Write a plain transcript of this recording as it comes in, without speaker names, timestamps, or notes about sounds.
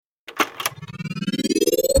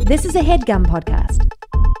This is a HeadGum podcast.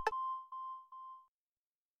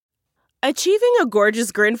 Achieving a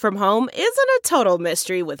gorgeous grin from home isn't a total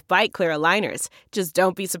mystery with Byte Clear aligners. Just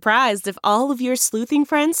don't be surprised if all of your sleuthing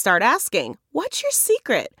friends start asking, "What's your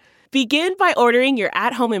secret?" Begin by ordering your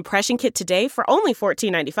at-home impression kit today for only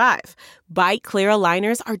 $14.95. Byte Clear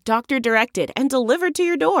aligners are doctor-directed and delivered to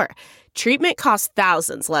your door. Treatment costs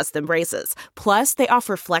thousands less than braces. Plus, they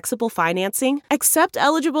offer flexible financing, accept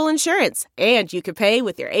eligible insurance, and you can pay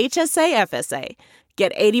with your HSA FSA.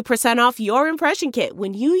 Get 80% off your impression kit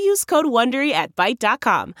when you use code WONDERY at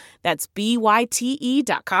Byte.com. That's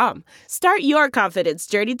BYTE.com. Start your confidence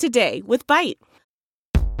journey today with Byte.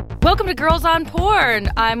 Welcome to Girls on Porn.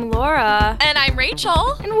 I'm Laura. And I'm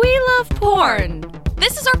Rachel. And we love porn.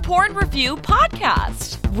 This is our porn review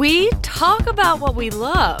podcast. We talk about what we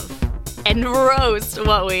love and roast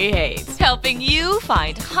what we hate. Helping you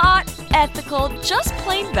find hot, ethical, just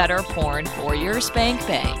plain better porn for your spank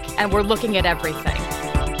bank. And we're looking at everything.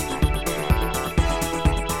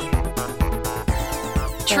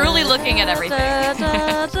 Truly looking at everything.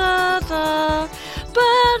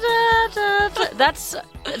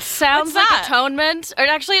 It sounds like Atonement. Or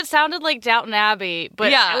actually, it sounded like Downton Abbey.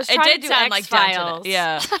 But yeah, I was trying it to did do sound like X-Files.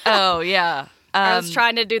 Yeah. Oh, yeah. I was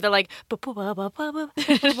trying to do the like. That's a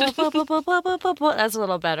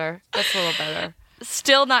little better.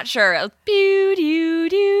 Still not sure.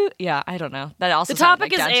 Yeah, I don't know. That also the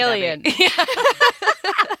topic like is Alien.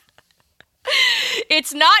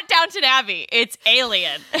 It's not Downton Abbey. It's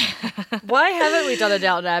Alien. Why haven't we done a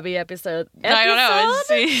Downton Abbey episode? I don't know.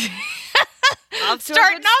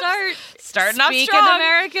 Starting off Speaking strong.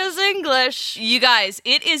 America's English. You guys,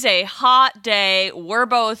 it is a hot day. We're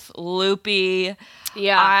both loopy.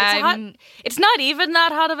 Yeah, it's not even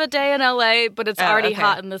that hot of a day in LA, but it's already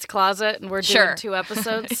hot in this closet, and we're doing 2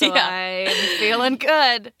 episodes, so I am feeling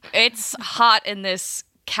good. It's hot in this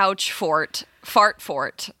fart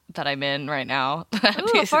fort that I'm in right now.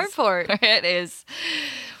 Ooh, a fart fort. It is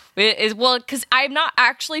well, because I'm not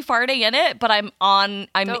actually farting in it, but I'm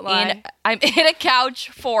in a couch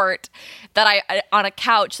fort on a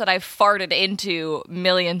couch that I've farted into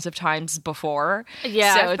millions of times before.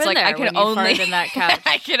 Yeah, so I've it's been like there I can when you only fart in that couch.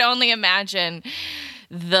 I can only imagine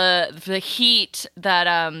the heat that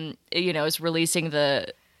is releasing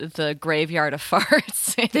the graveyard of farts.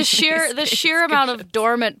 The sheer amount of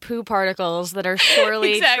dormant poo particles that are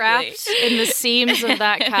surely trapped in the seams of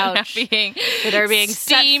that couch that are being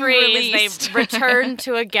set free as they return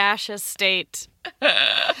to a gaseous state.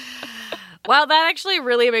 Wow, that actually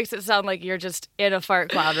really makes it sound like you're just in a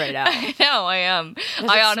fart cloud right now. I know, I am. Does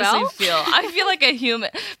I it honestly smell? I feel like a human.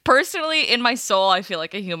 Personally, in my soul, I feel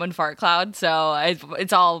like a human fart cloud. So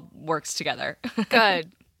it's all works together.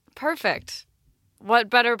 Good. Perfect. What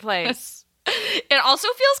better place? It also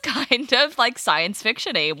feels kind of like science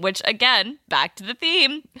fiction-y, which, again, back to the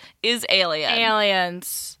theme, is Alien.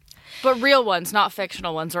 Aliens. But real ones, not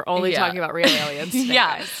fictional ones. We're only talking about real aliens today,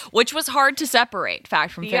 guys. Which was hard to separate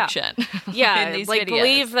fact from fiction. Yeah, in these like videos.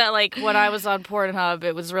 believe that like when I was on Pornhub,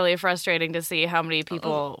 it was really frustrating to see how many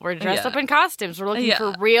people were dressed up in costumes. We're looking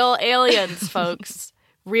for real aliens, folks.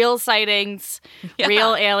 Real sightings,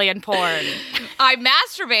 real alien porn. I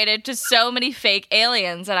masturbated to so many fake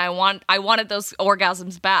aliens, and I wanted those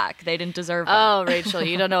orgasms back. They didn't deserve them. Oh, Rachel,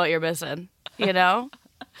 you don't know what you're missing. You know?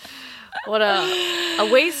 What a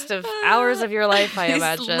waste of hours of your life, I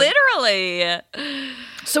imagine. Literally.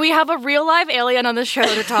 So we have a real live alien on the show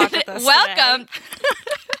to talk with us Welcome.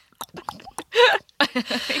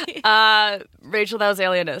 Rachel, that was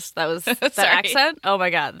alienist. That was that accent. Oh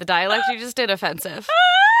my god, the dialect you just did, offensive.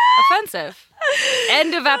 Offensive.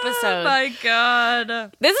 End of episode. Oh my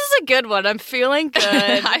god. This is a good one. I'm feeling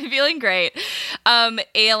good. I'm feeling great.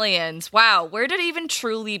 Aliens. Wow, where did it even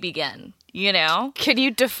truly begin? You know? Can you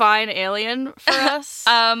define alien for us?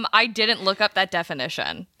 I didn't look up that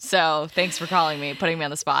definition. So thanks for putting me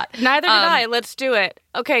on the spot. Neither did I. Let's do it.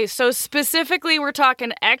 Okay, so specifically we're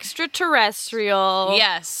talking extraterrestrial.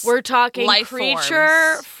 Yes. We're talking life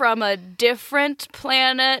creature forms. from a different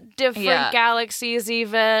planet, different galaxies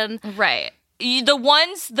even. Right. The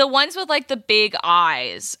ones with like the big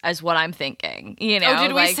eyes is what I'm thinking. You know? Oh,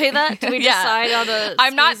 did we say that? Did we decide on a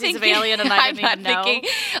species of alien and I didn't even know?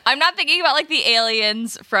 I'm not thinking about like the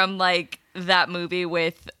aliens from like that movie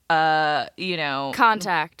with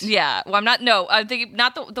Contact. Yeah. Well, I'm thinking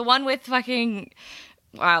not the one with fucking.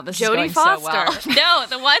 Wow, this Jodie is going Foster. so well.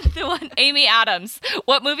 No, the one Amy Adams.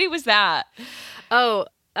 What movie was that? Oh,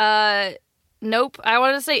 nope. I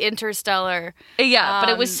wanted to say Interstellar. Yeah, but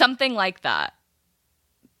it was something like that.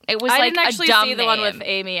 It was I like didn't actually a dumb see the one name. with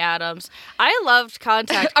Amy Adams. I loved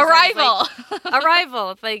Contact. Arrival.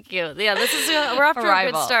 Arrival. Thank you. Yeah, we're off to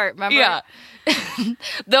a good start. Remember? Yeah.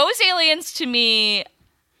 Those aliens to me,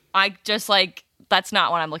 I just like, that's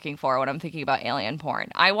not what I'm looking for when I'm thinking about alien porn.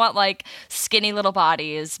 I want like skinny little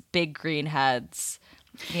bodies, big green heads,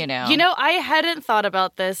 you know. You know, I hadn't thought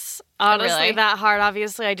about this honestly really? that hard.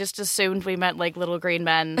 Obviously, I just assumed we meant like little green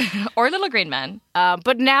men. Or little green men.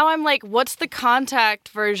 But now I'm like, what's the Contact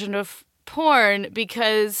version of porn?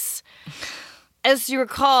 Because as you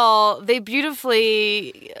recall, they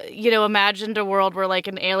beautifully, imagined a world where like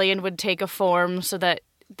an alien would take a form so that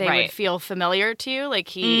they would feel familiar to you.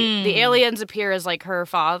 Like the aliens appear as like her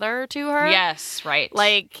father to her. Yes, right.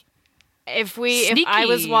 Like if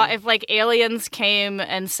like aliens came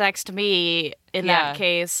and sexed me in that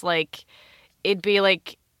case, like it'd be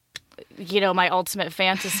like, my ultimate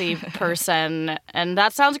fantasy person, and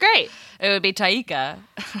that sounds great. It would be Taika.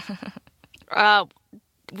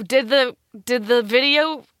 Did the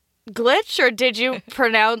video glitch, or did you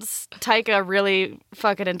pronounce Taika really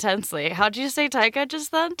fucking intensely? How'd you say Taika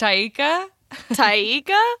just then? Taika?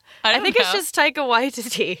 Taika? I think know. It's just Taika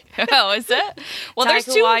Waititi. Oh, is it? Well, Taika there's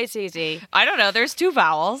two. Waititi. I don't know. There's two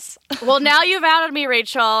vowels. Well, now you've outed me,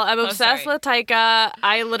 Rachel. I'm obsessed with Taika.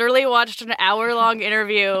 I literally watched an hour-long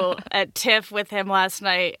interview at TIFF with him last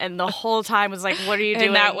night, and the whole time was like, what are you doing?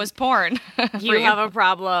 And that was porn. You have a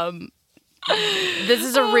problem. This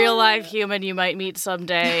is a real live human you might meet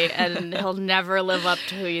someday, and he'll never live up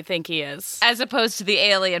to who you think he is. As opposed to the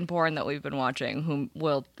alien porn that we've been watching,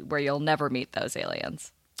 where you'll never meet those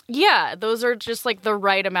aliens. Yeah, those are just like the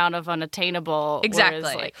right amount of unattainable. Exactly.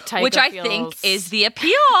 Whereas, like, Taika which I feels... think is the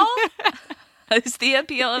appeal. Is the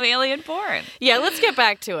appeal of alien porn. Yeah, let's get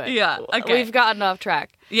back to it. Yeah, okay. We've gotten off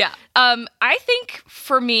track. Yeah. I think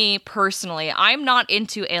for me personally, I'm not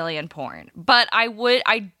into alien porn, but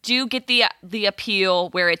I do get the appeal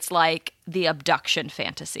where it's like the abduction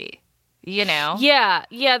fantasy, you know? Yeah.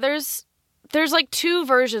 There's like two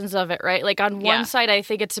versions of it, right? Like on one side, I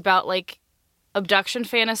think it's about like abduction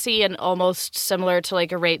fantasy and almost similar to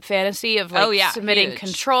like a rape fantasy of like submitting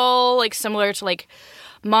control, like similar to like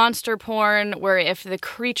monster porn, where if the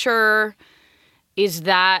creature is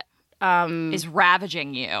that is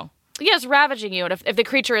ravaging you. Yes, ravaging you. And if the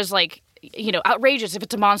creature is like, outrageous, if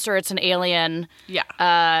it's a monster, it's an alien.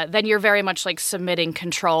 Yeah. Then you're very much like submitting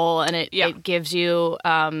control, and it gives you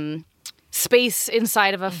space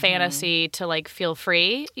inside of a fantasy to like feel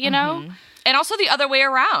free, you know? And also the other way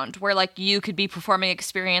around, where like you could be performing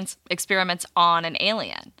experiments on an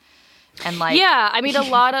alien. And like, yeah, I mean, a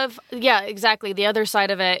lot of, exactly. The other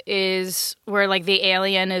side of it is where like the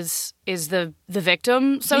alien is the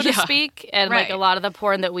victim, so to speak. And like a lot of the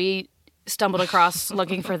porn that we stumbled across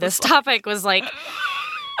looking for this topic was like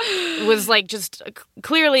just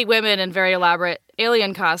clearly women in very elaborate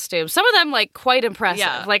alien costumes. Some of them like quite impressive.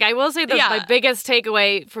 Yeah. Like I will say that my biggest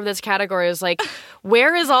takeaway from this category is like,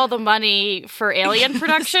 where is all the money for alien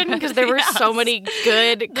production? Because there were so many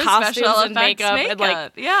good costumes and makeup and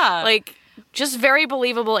like just very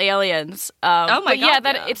believable aliens. Oh my god!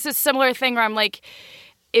 Yeah, it's a similar thing where I'm like,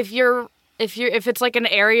 if it's like an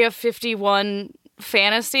Area 51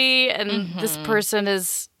 fantasy and this person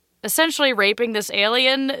is essentially raping this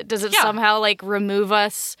alien, does it somehow like remove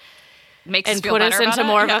us and put us into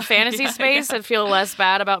more of a fantasy space and feel less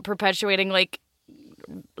bad about perpetuating like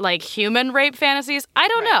human rape fantasies? I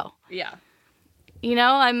don't know. Yeah.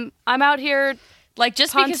 I'm out here like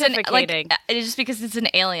just because it's an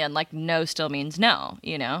alien, like no still means no,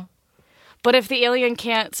 you know? But if the alien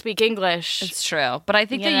can't speak English, it's true. But I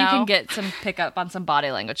think that you can get some pickup on some body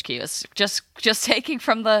language cues. Just taking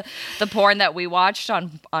from the porn that we watched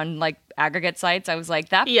on like aggregate sites, I was like,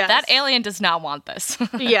 that alien does not want this.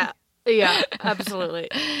 Yeah, absolutely.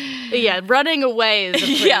 Yeah, running away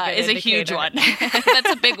is a huge one. That's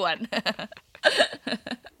a big one.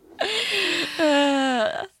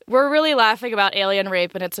 We're really laughing about alien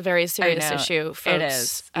rape, and it's a very serious issue, folks. It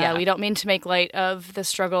is. Yeah. We don't mean to make light of the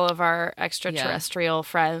struggle of our extraterrestrial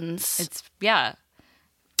friends. It's friends,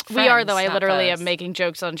 we are, though. I literally am making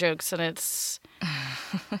jokes on jokes, and it's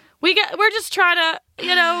we're just trying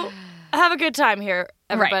to have a good time here,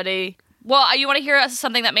 everybody. Right. Well, you want to hear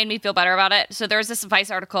something that made me feel better about it? So there was this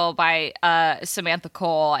Vice article by Samantha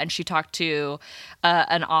Cole, and she talked to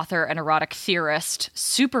an author, an erotic theorist,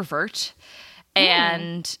 Supervert,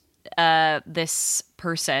 and this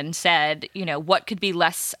person said, what could be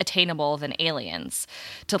less attainable than aliens?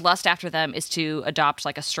 To lust after them is to adopt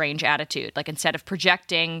like a strange attitude. Like instead of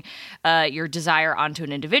projecting your desire onto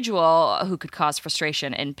an individual who could cause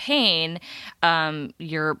frustration and pain,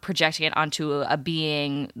 you're projecting it onto a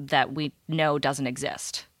being that we know doesn't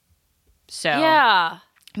exist. So yeah,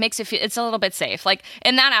 makes it feel, it's a little bit safe. Like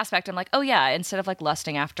in that aspect, I'm like, oh yeah, instead of like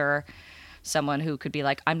lusting after someone who could be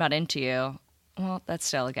like, I'm not into you. Well, that's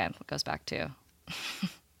still, again, what goes back to.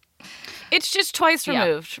 It's just twice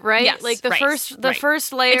removed, right? Yes, like the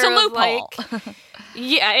first layer. It's a loophole. Like,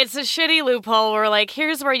 yeah, it's a shitty loophole where like,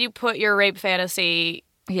 here's where you put your rape fantasy.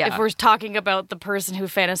 Yeah. If we're talking about the person who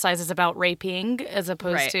fantasizes about raping as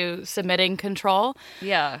opposed to submitting control.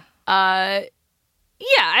 Yeah.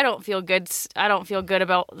 Yeah, I don't feel good. I don't feel good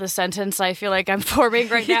about the sentence I feel like I'm forming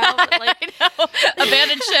right now. But like, I know.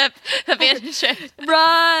 Abandoned ship.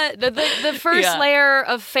 Right. The first layer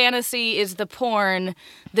of fantasy is the porn.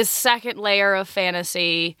 The second layer of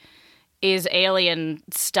fantasy is alien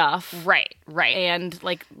stuff. Right. And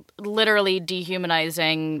like literally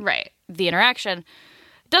dehumanizing the interaction.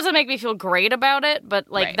 Doesn't make me feel great about it, but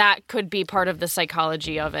like that could be part of the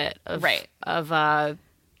psychology of it. Of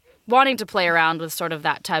wanting to play around with sort of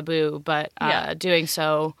that taboo, but doing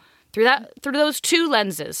so through those two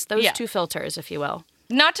lenses, those two filters, if you will.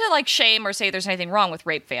 Not to like shame or say there's anything wrong with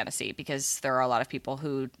rape fantasy, because there are a lot of people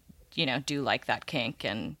who, you know, do like that kink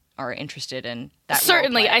and are interested in that.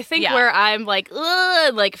 Certainly, I think where I'm like,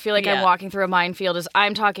 ugh, like feel like I'm walking through a minefield is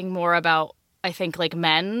I'm talking more about, I think, like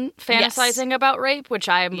men fantasizing about rape, which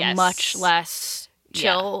I'm much less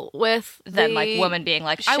chill with than like women being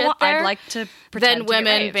like, I'd like to pretend than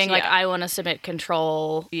women to get being like, I want to submit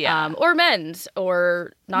control, or men's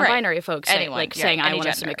or non-binary folks saying I want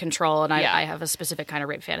to submit control and I have a specific kind of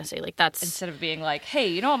rape fantasy. Like that's instead of being like, hey,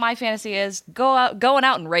 you know what my fantasy is? Going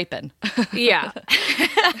out and raping. Yeah.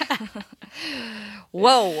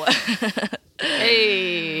 Whoa.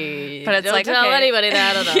 Hey, but it's don't like, tell okay. anybody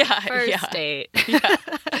that on the first date.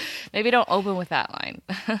 Maybe don't open with that line.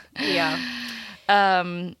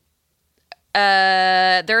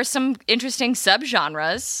 There are some interesting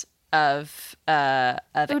subgenres of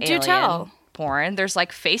alien porn. There's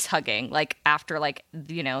like face hugging, like after like,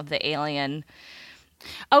 you know, the alien.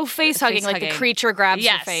 Oh, face hugging, like the creature grabs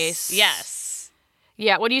your face. Yes.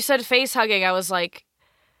 Yeah. When you said face hugging, I was like,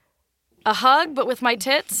 a hug, but with my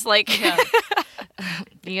tits, like.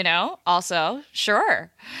 You know, also,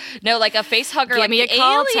 sure. No, like a face hugger. Give like me a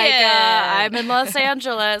call, alien. Taika. I'm in Los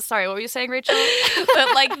Angeles. Sorry, what were you saying, Rachel?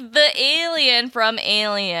 But like the alien from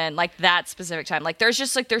Alien, like that specific time. Like there's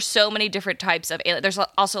just like, there's so many different types of alien. There's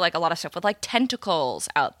also like a lot of stuff with like tentacles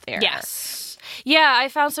out there. Yes. Yeah, I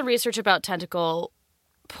found some research about tentacle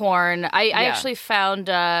porn. I actually found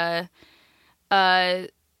a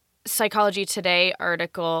Psychology Today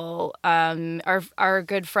article. Our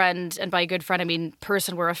good friend, and by good friend I mean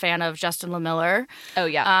person we're a fan of, Justin LeMiller. Oh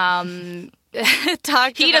yeah.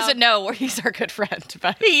 He doesn't know where he's our good friend,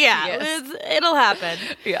 but it'll happen.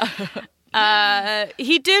 Yeah.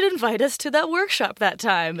 He did invite us to that workshop that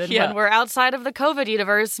time, and when we're outside of the COVID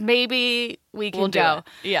universe, maybe we'll go.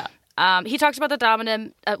 Yeah. He talks about the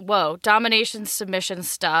domination submission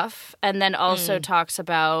stuff, and then also talks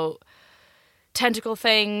about tentacle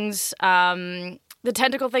things. The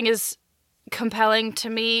tentacle thing is compelling to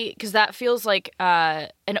me because that feels like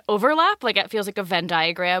an overlap. Like it feels like a Venn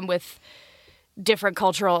diagram with different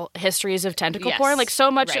cultural histories of tentacle porn. Like so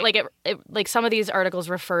much, like it like some of these articles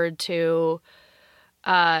referred to,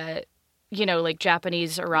 you know, like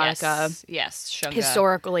Japanese erotica. Yes, shunga.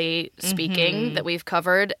 Historically speaking, that we've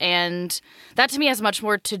covered, and that to me has much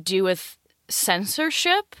more to do with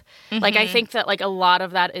censorship. Like I think that like a lot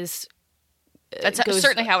of that is. That's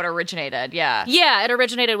certainly how it originated, yeah. Yeah, it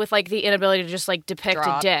originated with, like, the inability to just, like, depict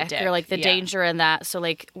a dick or, like, the danger in that. So,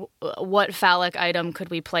 like, what phallic item could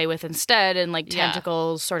we play with instead? And, like,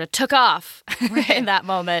 tentacles sort of took off in that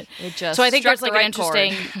moment. It just so I think there's, like, an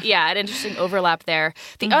interesting overlap there.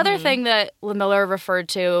 The other thing that LeMiller referred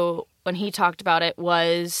to when he talked about it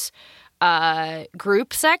was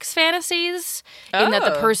group sex fantasies, in that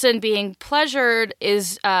the person being pleasured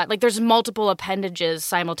is like there's multiple appendages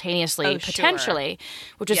simultaneously, potentially,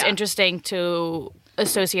 which is interesting to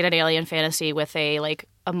associate an alien fantasy with a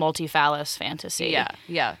multi-phallus fantasy.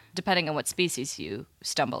 Yeah, depending on what species you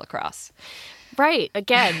stumble across. Right.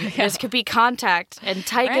 Again, this could be contact, and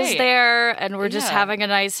Taika's there, and we're just having a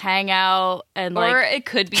nice hangout, and or it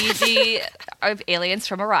could be the aliens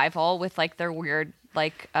from Arrival with like their weird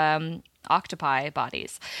octopi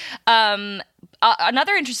bodies.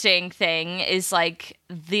 Another interesting thing is like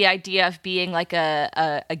the idea of being like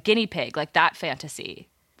a guinea pig, like that fantasy.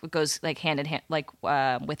 It goes like hand in hand, like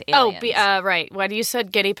with aliens. Right. When you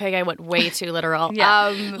said guinea pig, I went way too literal.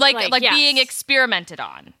 Like being experimented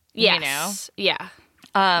on. Yes. You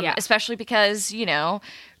know? Especially because, you know,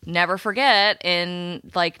 never forget in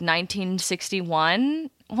like 1961,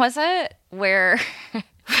 was it? Where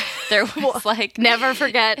there was like never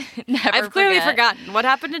forget. I've clearly forgotten what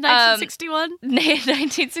happened in 1961.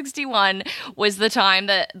 1961 was the time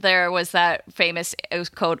that there was that famous, it was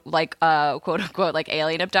quote unquote like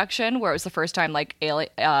alien abduction, where it was the first time like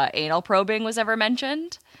anal probing was ever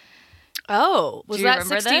mentioned. Oh, was that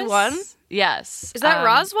 61? Yes. Is that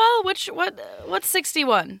Roswell? What's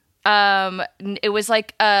 61? It was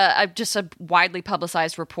like just a widely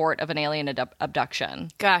publicized report of an alien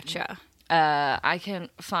abduction. Gotcha. I can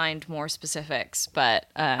find more specifics, but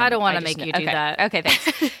I don't want to make you do that. Okay,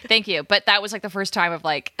 thanks. Thank you. But that was like the first time of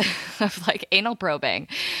like anal probing,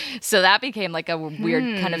 so that became like a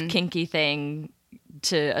weird kind of kinky thing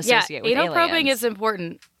to associate with anal aliens. Probing is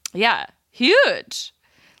important. Yeah, huge.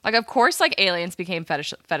 Like, of course, like aliens became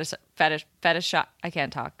fetish. I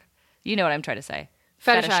can't talk. You know what I'm trying to say.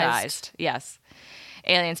 Fetishized. Yes,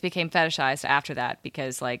 aliens became fetishized after that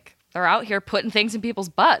because like they're out here putting things in people's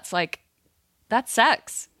butts. Like, that's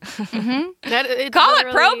sex. Mm-hmm. Call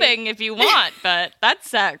it probing if you want, but that's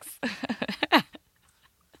sex.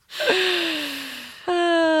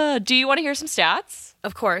 Do you want to hear some stats?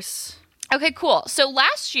 Of course. Okay, cool. So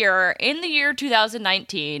last year, in the year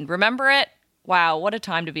 2019, remember it? Wow, what a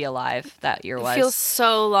time to be alive that year was. It feels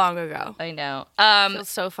so long ago. I know. It feels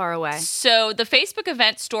so far away. So the Facebook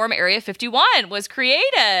event Storm Area 51 was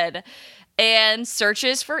created. And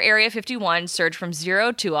searches for Area 51 surged from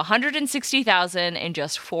 0 to 160,000 in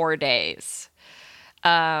just 4 days.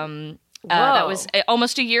 That was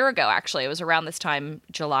almost a year ago, actually. It was around this time,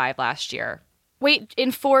 July of last year. Wait,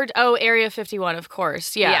 Area 51, of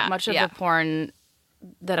course. Yeah, much of the porn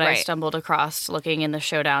that I stumbled across looking in the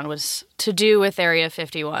showdown was to do with Area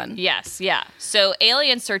 51. Yes, yeah. So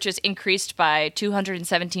alien searches increased by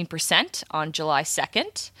 217% on July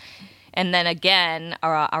 2nd. And then again,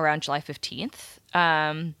 around July 15th,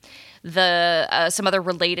 some other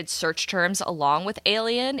related search terms along with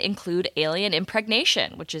alien include alien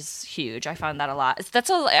impregnation, which is huge. I found that a lot.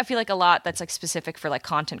 I feel like a lot that's like specific for like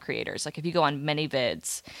content creators. Like if you go on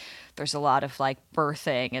ManyVids, there's a lot of like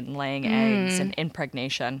birthing and laying eggs and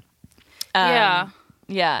impregnation. Yeah.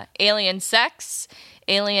 Alien sex,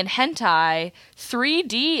 alien hentai,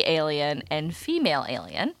 3D alien, and female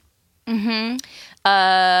alien. Mm-hmm.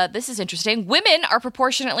 This is interesting. Women are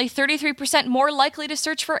proportionately 33% more likely to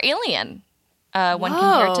search for alien when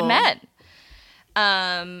compared to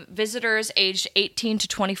men. Visitors aged 18 to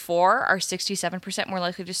 24 are 67% more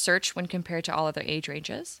likely to search when compared to all other age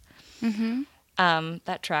ranges. Mm-hmm.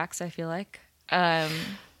 That tracks, I feel like.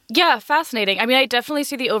 Yeah, fascinating. I mean, I definitely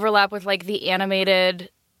see the overlap with like the animated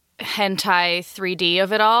hentai 3D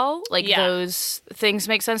of it all. Like those things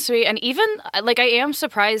make sense to me. And even like I am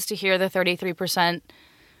surprised to hear the 33%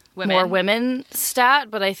 more women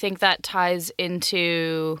stat, but I think that ties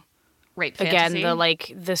into rape fantasy.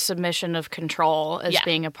 Again, the submission of control as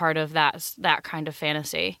being a part of that kind of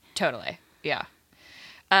fantasy. Totally. Yeah.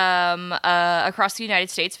 Across the United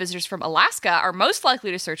States, visitors from Alaska are most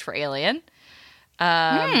likely to search for alien.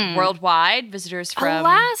 Worldwide, visitors from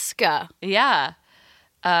Alaska. Yeah.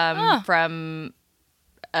 From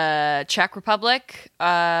Czech Republic,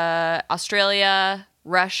 Australia,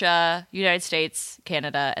 Russia, United States,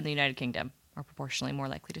 Canada, and the United Kingdom are proportionally more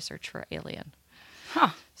likely to search for alien. Huh.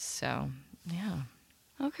 So, yeah.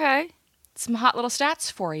 Okay. Some hot little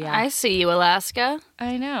stats for you. I see you, Alaska.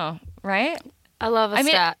 I know, right? I love a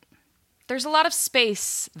stat. There's a lot of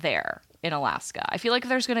space there in Alaska. I feel like if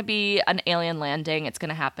there's going to be an alien landing, it's going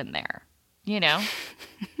to happen there. You know?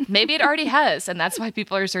 Maybe it already has, and that's why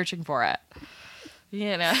people are searching for it.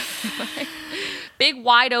 You know? Big,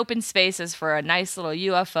 wide open spaces for a nice little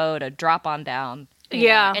UFO to drop on down.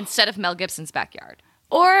 Yeah. Know, instead of Mel Gibson's backyard.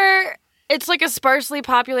 Or it's like a sparsely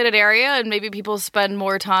populated area, and maybe people spend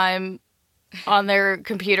more time on their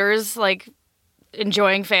computers, like,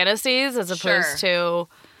 enjoying fantasies as opposed to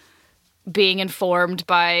being informed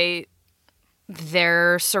by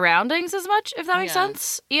their surroundings as much, if that makes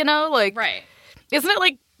sense. You know, like, isn't it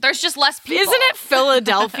like there's just less people? Isn't it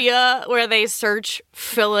Philadelphia where they search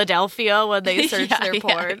Philadelphia when they search their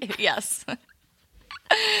porn? Yes.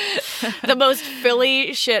 The most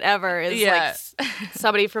Philly shit ever is like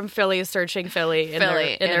somebody from Philly searking Philly in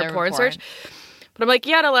their porn search. But I'm like,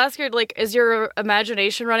 in Alaska, like, is your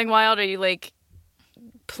imagination running wild? Are you like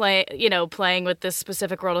playing with this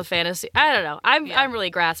specific world of fantasy? I don't know. I'm really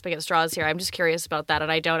grasping at straws here. I'm just curious about that,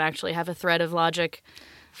 and I don't actually have a thread of logic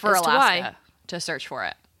for Alaska to search for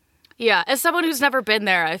it. Yeah, as someone who's never been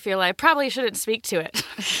there, I feel I probably shouldn't speak to it.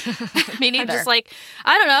 Me neither. I'm just like,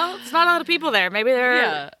 I don't know. It's not a lot of people there. Maybe there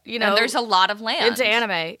are, and there's a lot of land. Into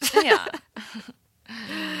anime. Yeah.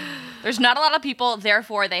 There's not a lot of people,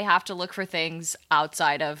 therefore they have to look for things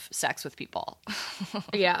outside of sex with people.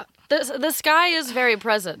 Yeah. The sky is very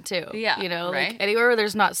present, too. Yeah, You know, right? like anywhere where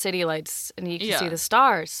there's not city lights and you can see the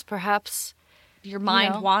stars, perhaps. Your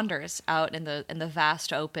mind wanders out in the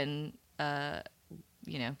vast open,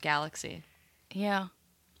 galaxy. Yeah.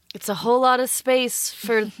 It's a whole lot of space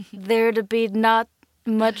for there to be not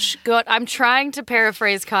much good. I'm trying to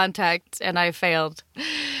paraphrase Contact, and I failed.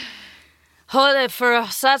 For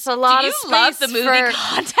such a lot of space. Do you love the movie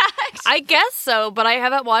Contact? I guess so, but I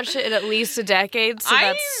haven't watched it in at least a decade, so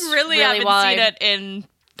that's really haven't seen it in...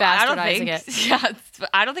 bastardizing it. Yeah,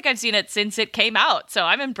 I don't think I've seen it since it came out, so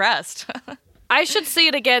I'm impressed. I should see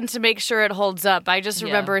it again to make sure it holds up. I just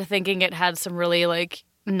remember thinking it had some really, like,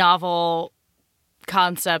 novel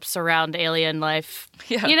concepts around alien life.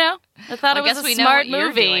 Yeah. You know? I thought it was a smart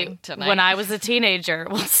movie when I was a teenager.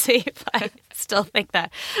 We'll see if I still think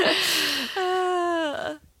that.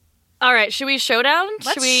 All right, should we showdown?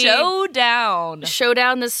 Let's showdown.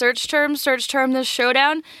 Showdown this search term this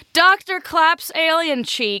showdown. Dr. Clap's Alien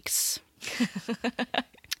Cheeks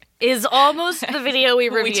is almost the video we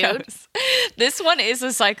reviewed. This one is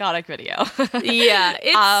a psychotic video. Yeah,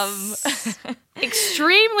 it's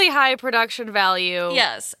extremely high production value.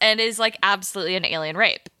 Yes, and is like absolutely an alien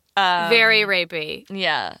rape. Very rapey.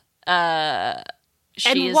 Yeah.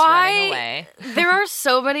 She is running away. There are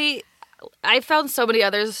so many... I found so many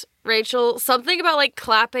others, Rachel. Something about, like,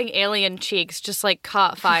 clapping alien cheeks just, like,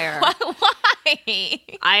 caught fire. Why?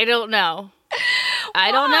 I don't know.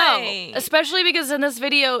 I don't know. Especially because in this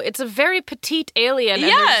video, it's a very petite alien, and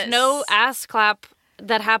there's no ass clap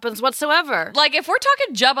that happens whatsoever. Like, if we're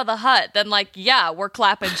talking Jabba the Hutt, then, like, yeah, we're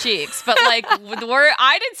clapping cheeks. But, like,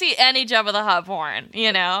 I didn't see any Jabba the Hutt porn,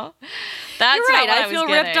 you know? That's You're right. I feel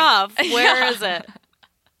ripped off. Where is it?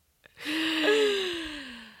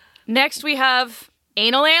 Next, we have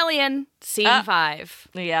Anal Alien, Scene 5.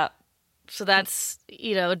 Yeah. So that's,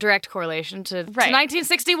 a direct correlation to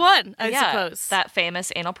 1961, I suppose. That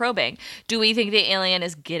famous anal probing. Do we think the alien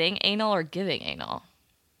is getting anal or giving anal?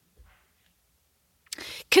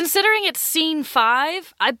 Considering it's Scene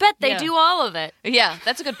 5, I bet they do all of it. Yeah,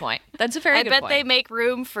 that's a good point. That's a very good point. I bet they make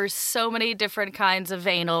room for so many different kinds of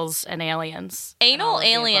anals and aliens. Anal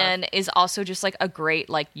Alien is also just, like, a great,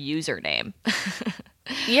 like, username.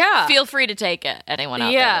 Yeah. Feel free to take it, anyone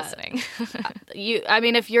out there listening.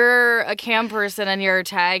 If you're a cam person and your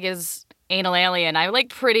tag is Anal Alien, I know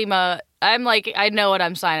what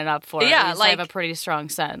I'm signing up for. Yeah, I have a pretty strong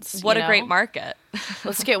sense. What a great market.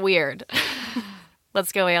 Let's get weird.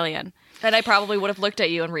 Let's go alien. And I probably would have looked at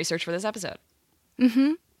you and researched for this episode.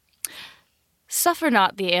 Mm-hmm. Suffer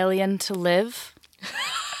not the alien to live.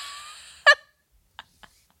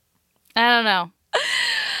 I don't know.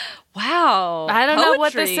 Wow. I don't know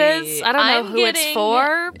what this is. I don't know who it's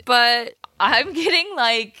for, but I'm getting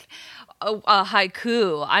like a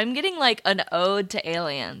haiku. I'm getting like an ode to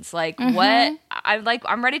aliens. Like what?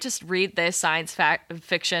 I'm ready to read this science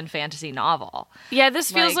fiction fantasy novel. Yeah, this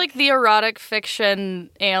feels like the erotic fiction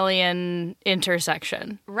alien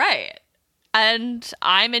intersection. Right. And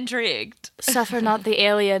I'm intrigued. Suffer not the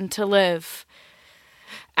alien to live.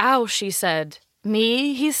 Ow, she said.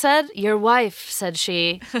 Me, he said. Your wife, said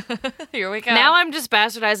she. Here we go. Now I'm just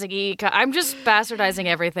bastardizing I'm just bastardizing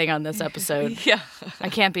everything on this episode. Yeah. I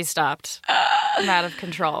can't be stopped. I'm out of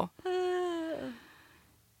control.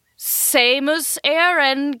 Samus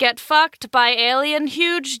Aran get fucked by alien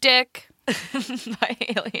huge dick. By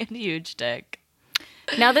alien huge dick.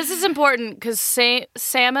 Now this is important because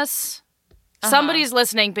Samus, somebody's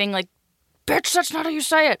listening being like, bitch, that's not how you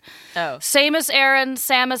say it. Oh. Samus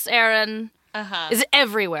Aran, is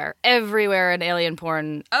everywhere in alien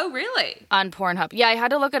porn. Oh, really? On Pornhub. Yeah, I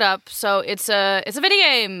had to look it up. So it's a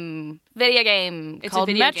video game called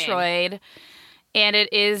Metroid, and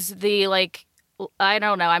it is the I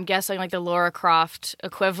don't know. I'm guessing like the Lara Croft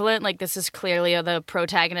equivalent. Like this is clearly the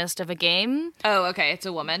protagonist of a game. Oh, okay. It's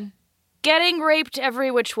a woman getting raped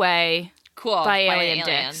every which way. Cool. By alien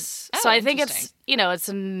dicks. So I think it's it's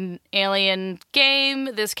an alien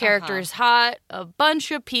game. This character is hot. A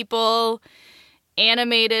bunch of people.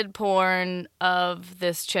 Animated porn of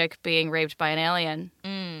this chick being raped by an alien.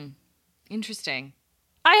 Interesting.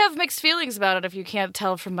 I have mixed feelings about it if you can't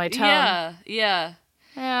tell from my tone. Yeah.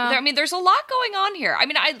 There's a lot going on here. I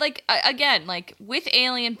mean, again, with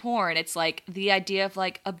alien porn, it's like the idea of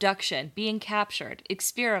like abduction, being captured,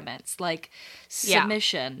 experiments, like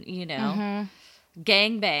submission,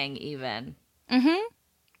 gangbang even. Mm-hmm.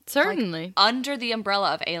 Certainly. Like, under the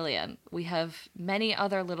umbrella of alien, we have many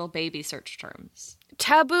other little baby search terms.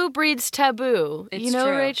 Taboo breeds taboo. It's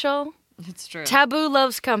true. Rachel? It's true. It's true. Taboo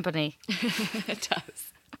loves company. It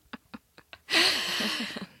does.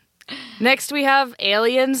 Next, we have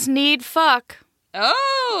aliens need fuck.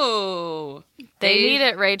 Oh. They need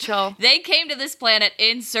it, Rachel. They came to this planet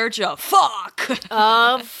in search of fuck.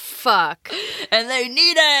 Of fuck. And they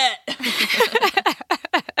need it.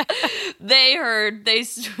 They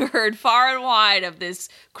heard far and wide of this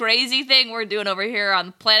crazy thing we're doing over here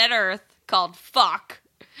on planet Earth called fuck.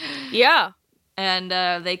 Yeah. And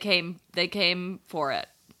they came for it.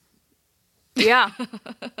 Yeah.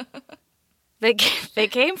 They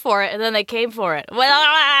came for it, and then they came for it. Well,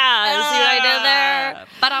 see what I did there?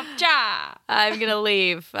 Ba-dum-cha. I'm going to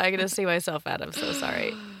leave. I'm going to see myself out. I'm so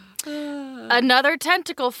sorry. Another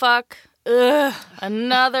tentacle fuck. Ugh.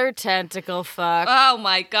 Another tentacle fuck. Oh,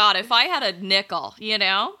 my God. If I had a nickel, you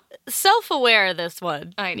know? Self-aware, this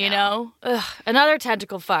one. I know. You know? Ugh. Another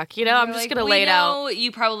tentacle fuck. You know, I'm just going to lay it out.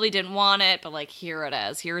 You probably didn't want it, but, like, here it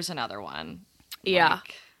is. Here's another one. Yeah.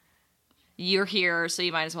 Like, you're here, so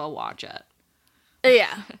you might as well watch it.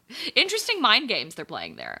 Yeah. Interesting mind games they're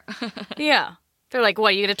playing there. Yeah. They're like,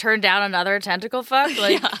 what, you gonna turn down another tentacle fuck?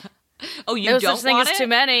 Like, yeah. Oh, you no don't such thing want as it? too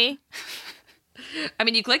many. I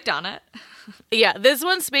mean, you clicked on it. Yeah, this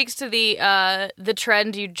one speaks to the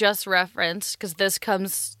trend you just referenced, because this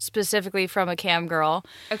comes specifically from a cam girl.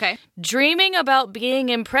 Okay. Dreaming about being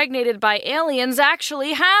impregnated by aliens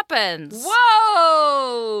actually happens.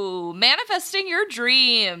 Whoa! Manifesting your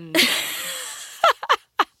dreams.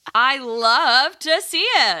 I love to see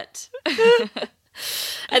it.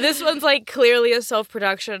 And this one's like clearly a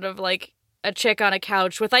self-production of like a chick on a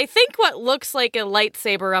couch with I think what looks like a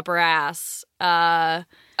lightsaber up her ass. Oh,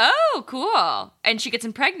 cool. And she gets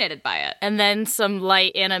impregnated by it. And then some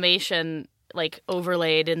light animation like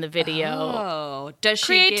overlaid in the video. Oh, does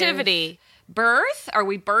she creativity. give birth? Are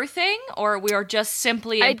we birthing, or we are just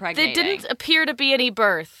simply impregnating? There didn't appear to be any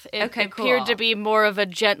birth. It appeared to be more of a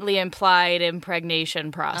gently implied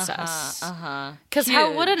impregnation process. Because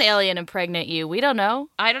how would an alien impregnate you? We don't know.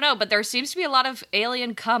 I don't know, but there seems to be a lot of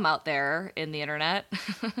alien cum out there in the internet.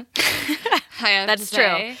 That's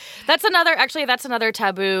true. That's another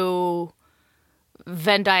taboo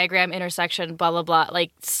Venn diagram intersection, blah, blah, blah.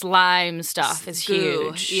 Like slime stuff is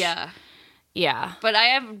huge. Yeah. Yeah. But I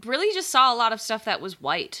have really just saw a lot of stuff that was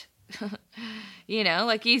white. You know,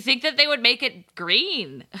 like you think that they would make it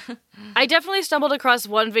green. I definitely stumbled across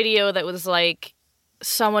one video that was like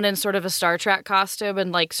someone in sort of a Star Trek costume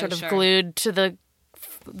and like sort of glued to the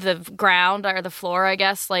ground or the floor, I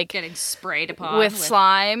guess, like getting sprayed upon with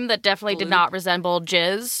slime that definitely did not resemble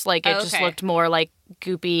jizz. Like it just looked more like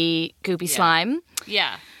goopy slime.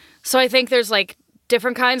 Yeah. So I think there's like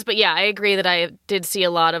different kinds, but yeah, I agree that I did see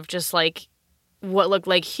a lot of just like what looked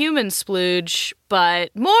like human splooge,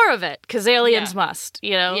 but more of it, because aliens must,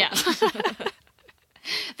 you know? Yeah.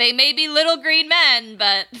 They may be little green men,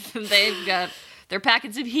 but they're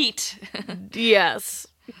packing some heat. Yes.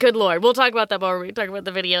 Good Lord. We'll talk about that more when we talk about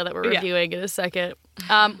the video that we're reviewing in a second.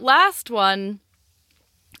 Last one.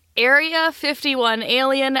 Area 51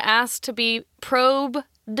 alien asked to be probed.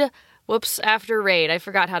 Whoops, after raid. I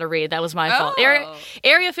forgot how to read. That was my fault.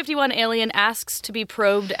 Area 51 alien asks to be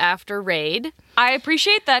probed after raid. I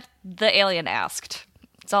appreciate that the alien asked.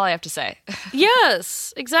 That's all I have to say.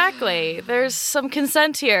 Yes, exactly. There's some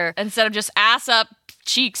consent here. Instead of just ass up,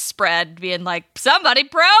 cheeks spread, being like, somebody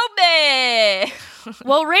probe me!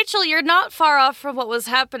 Well, Rachel, you're not far off from what was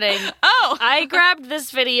happening. Oh! I grabbed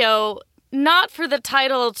this video, not for the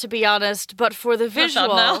title, to be honest, but for the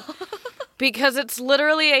visual. No. Because it's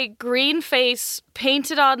literally a green face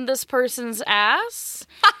painted on this person's ass.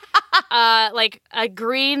 Like a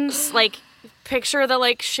green, like, picture the,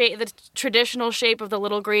 like, shape, the traditional shape of the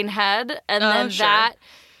little green head. And then that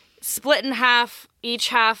split in half, each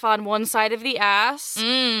half on one side of the ass.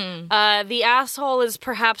 The asshole is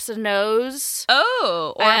perhaps a nose.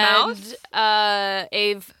 Oh, or a mouth?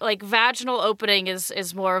 A like vaginal opening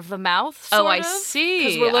is more of the mouth. I see.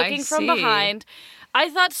 Because we're looking from behind. I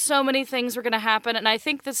thought so many things were going to happen, and I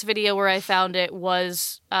think this video where I found it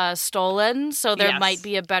was stolen, so there might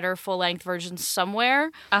be a better full-length version somewhere.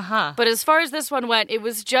 But as far as this one went, it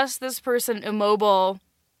was just this person immobile,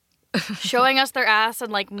 showing us their ass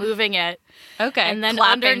and, like, moving it. Okay. And then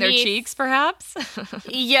clapping their cheeks, perhaps?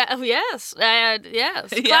 Yes.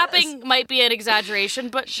 Clapping might be an exaggeration,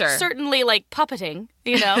 but certainly, like, puppeting,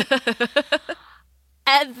 you know?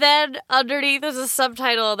 And then underneath is a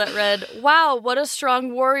subtitle that read, "Wow, what a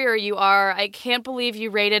strong warrior you are. I can't believe you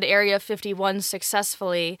raided Area 51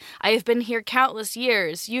 successfully. I have been here countless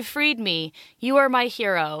years. You freed me. You are my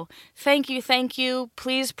hero. Thank you, thank you.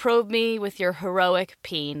 Please probe me with your heroic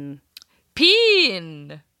peen."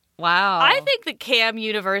 Peen! Wow. I think the cam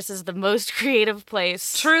universe is the most creative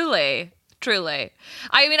place. Truly. Truly.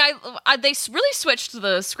 I mean, they really switched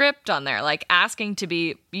the script on there, like asking to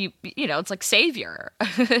be, it's like savior.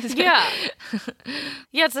 Yeah.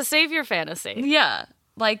 Yeah, it's a savior fantasy. Yeah.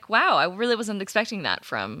 Like, wow, I really wasn't expecting that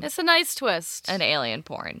from... It's a nice twist. An alien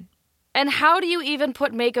porn. And how do you even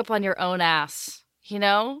put makeup on your own ass? You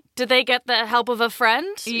know? Did they get the help of a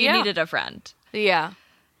friend? You needed a friend. Yeah.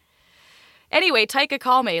 Anyway, Taika,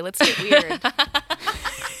 call me. Let's get weird.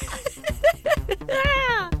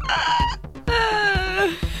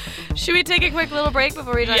 Should we take a quick little break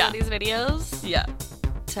before we dive into these videos? Yeah.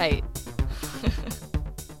 Tight.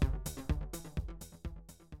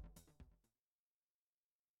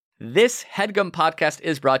 This HeadGum podcast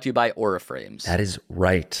is brought to you by Aura Frames. That is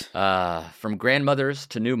right. From grandmothers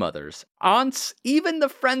to new mothers, aunts, even the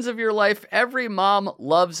friends of your life, every mom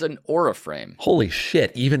loves an Aura Frame. Holy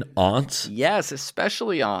shit, even aunts? Yes,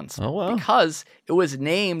 especially aunts. Oh, wow. Because it was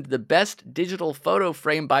named the best digital photo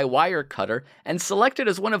frame by Wirecutter and selected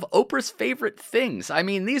as one of Oprah's favorite things. I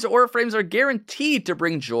mean, these Aura Frames are guaranteed to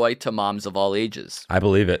bring joy to moms of all ages. I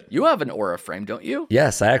believe it. You have an Aura Frame, don't you?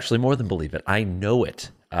 Yes, I actually more than believe it. I know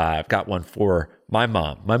it. I've got one for my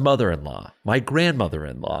mom, my mother-in-law, my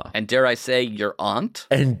grandmother-in-law. And dare I say, your aunt?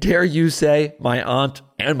 And dare you say, my aunt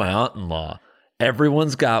and my aunt-in-law.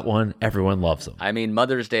 Everyone's got one. Everyone loves them. I mean,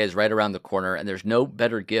 Mother's Day is right around the corner, and there's no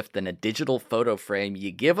better gift than a digital photo frame.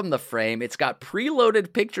 You give them the frame. It's got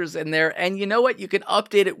preloaded pictures in there, and you know what? You can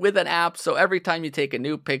update it with an app, so every time you take a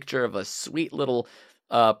new picture of a sweet little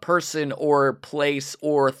person or place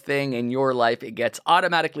or thing in your life, it gets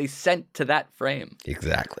automatically sent to that frame.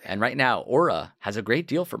 Exactly. And right now, Aura has a great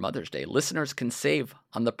deal for Mother's Day. Listeners can save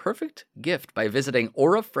on the perfect gift by visiting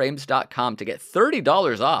auraframes.com to get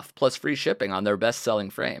 $30 off plus free shipping on their best-selling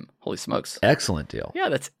frame. Holy smokes. Excellent deal. Yeah,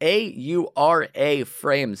 that's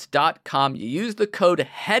auraframes.com. You use the code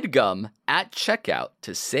HEADGUM at checkout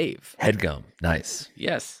to save. HeadGum. Nice.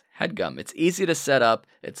 Yes. HeadGum. It's easy to set up.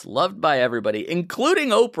 It's loved by everybody, including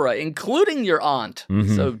Oprah, including your aunt.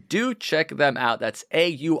 Mm-hmm. So do check them out. That's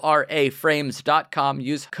auraframes.com.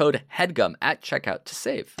 Use code HEADGUM at checkout to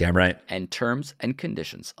save. Damn right. And terms and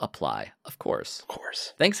conditions apply, of course. Of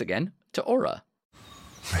course. Thanks again to Aura.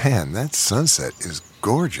 Man, that sunset is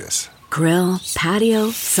gorgeous. Grill,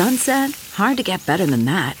 patio, sunset. Hard to get better than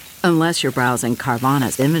that. Unless you're browsing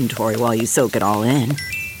Carvana's inventory while you soak it all in.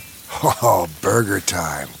 Oh, burger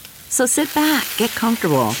time. So sit back, get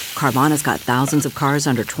comfortable. Carvana's got thousands of cars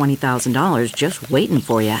under $20,000 just waiting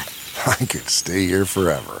for you. I could stay here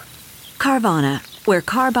forever. Carvana, where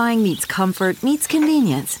car buying meets comfort meets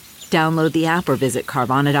convenience. Download the app or visit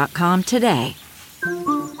Carvana.com today.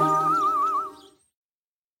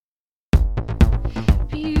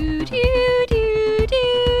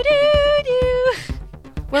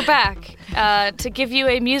 We're back to give you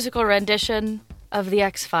a musical rendition of the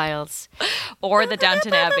X-Files. Or the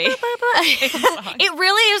Downton Abbey. It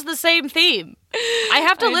really is the same theme. I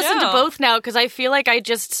have to listen to both now because I feel like I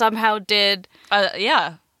just somehow did.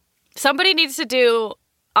 Yeah. Somebody needs to do,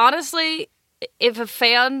 honestly, if a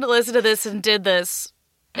fan listened to this and did this,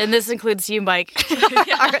 and this includes you, Mike,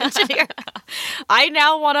 our engineer, I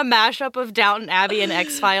now want a mashup of Downton Abbey and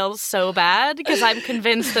X-Files so bad because I'm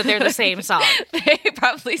convinced that they're the same song. They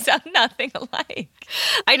probably sound nothing alike.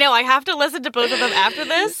 I know. I have to listen to both of them after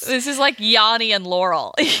this. This is like Yanni and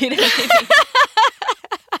Laurel. You know what I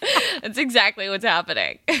mean? That's exactly what's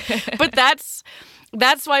happening. But that's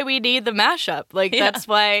why we need the mashup. Like, that's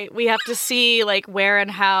why we have to see, like, where and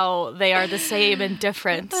how they are the same and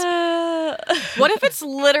different. What if it's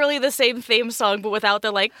literally the same theme song, but without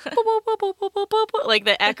the, like, like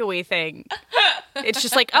the echoey thing? It's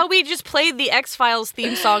just like, oh, we just played the X-Files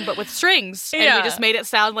theme song, but with strings. And we just made it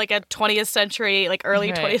sound like a 20th century, like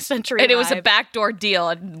early 20th century And vibe. it was a backdoor deal,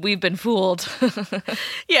 and we've been fooled.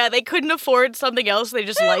 Yeah, they couldn't afford something else. They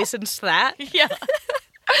just licensed that. Yeah.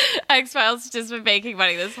 X-Files just been making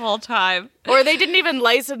money this whole time. Or they didn't even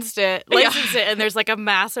license it, and there's like a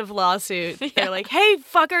massive lawsuit. Yeah. They're like, hey,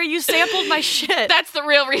 fucker, you sampled my shit. That's the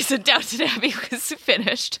real reason Downton Abbey was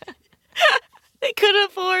finished. They couldn't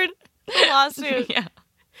afford the lawsuit. Yeah.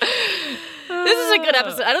 This is a good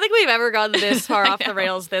episode. I don't think we've ever gone this far off the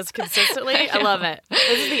rails this consistently. I love it.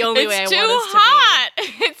 This is the only way I want us to be.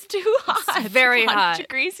 It's too hot. It's very hot. 100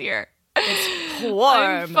 degrees here. It's warm.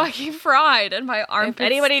 I'm fucking fried, and my armpits If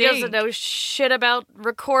anybody stink. doesn't know shit about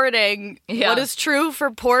recording, what is true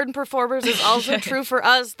for porn performers is also true for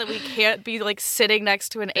us, that we can't be like sitting next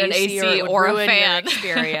to an AC or a ruin fan. your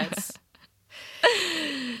experience.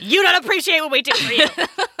 You don't appreciate what we do for you.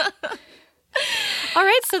 All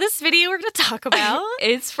right, so this video we're going to talk about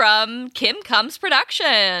is from Kim Comes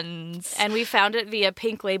Productions. And we found it via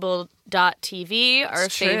pinklabel.tv, our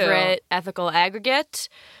favorite ethical aggregate.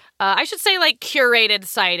 I should say like curated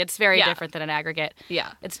site. It's very different than an aggregate.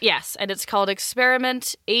 Yeah. And it's called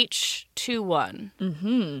Experiment H21.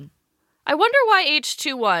 Mm-hmm. I wonder why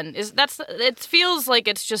H21 is. It feels like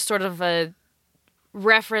it's just sort of a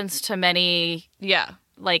reference to many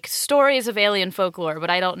like stories of alien folklore, but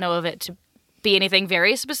I don't know of it to be anything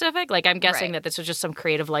very specific. Like I'm guessing that this was just some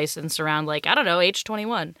creative license around like, I don't know,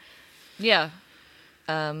 H21. Yeah.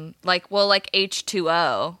 Like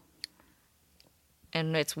H2O.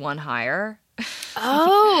 And it's one higher.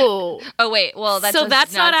 Oh. Oh, wait. Well,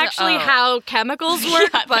 that's not actually how chemicals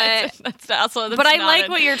work, but that's also. But I like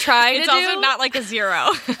what you're trying to do. It's also not like a zero.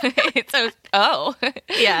 It's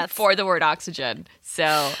yeah, for the word oxygen.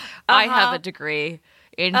 So I have a degree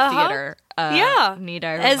in theater. Need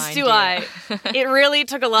I remind As do you. I. It really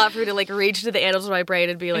took a lot for me to like reach to the annals of my brain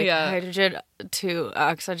and be like hydrogen to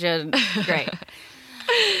oxygen. Great.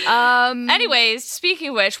 Anyways, speaking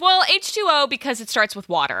of which, well, H2O because it starts with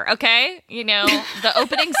water, okay? You know, the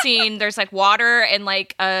opening scene, there's like water and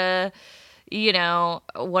like you know,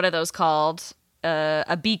 what are those called?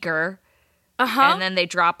 A beaker. And then they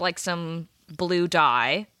drop like some blue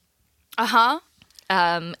dye.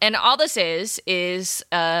 And all this is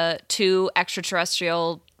two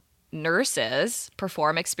extraterrestrial nurses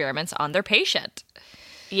perform experiments on their patient.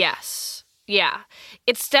 Yes. Yeah.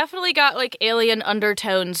 It's definitely got like alien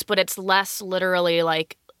undertones, but it's less literally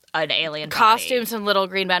like an alien costumes body. and little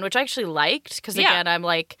green men, which I actually liked because again, I'm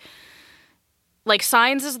like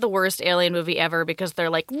Signs is the worst alien movie ever because they're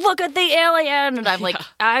like, look at the alien, and I'm like,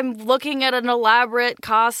 I'm looking at an elaborate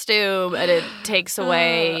costume, and it takes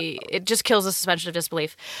away, it just kills the suspension of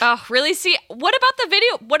disbelief. Oh, really? See, what about the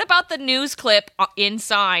video? What about the news clip in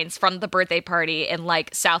Signs from the birthday party in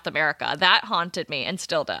like South America? That haunted me and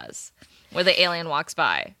still does. Where the alien walks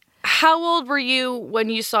by. How old were you when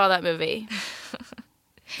you saw that movie?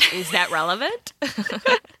 Is that relevant?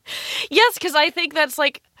 Yes, because I think that's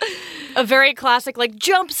like a very classic like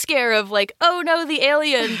jump scare of like, oh no, the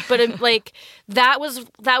alien. But like that was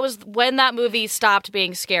when that movie stopped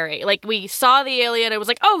being scary. Like we saw the alien, it was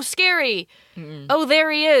like, oh, scary. Oh, there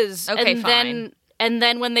he is. Okay, and fine.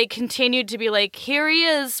 Then when they continued to be like, here he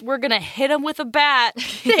is, we're going to hit him with a bat,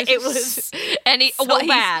 it was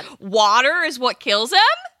bad. Water is what kills him?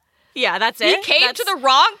 Yeah, that's it. He came to the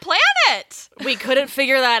wrong planet. We couldn't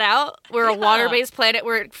figure that out. We're a water-based planet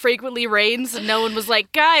where it frequently rains, and no one was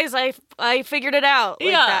like, guys, I figured it out.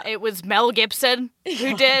 Like that. It was Mel Gibson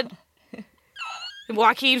who did.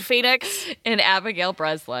 Joaquin Phoenix. And Abigail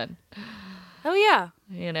Breslin. Oh, yeah.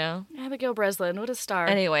 You know? Abigail Breslin, what a star.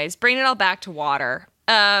 Anyways, bringing it all back to water.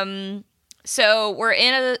 So we're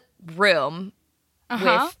in a room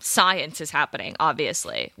with science is happening,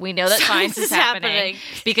 obviously. We know that science is happening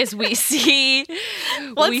because we see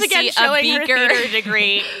once again see showing a beaker. Her theater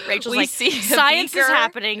degree. Rachel's like, science is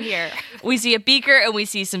happening here. We see a beaker and we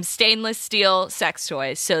see some stainless steel sex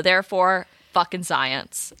toys. So therefore, fucking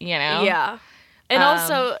science, you know? Yeah. And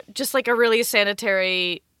also just like a really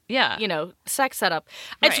sanitary, yeah, you know, sex setup.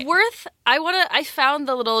 Right. It's worth. I found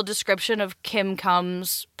the little description of Kim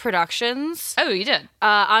Comes Productions. Oh, you did?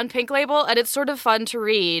 On Pink Label, and it's sort of fun to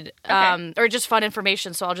read, or just fun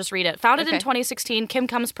information. So I'll just read it. Founded in 2016, Kim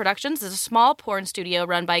Comes Productions is a small porn studio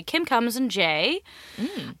run by Kim Comes and Jay.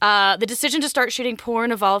 The decision to start shooting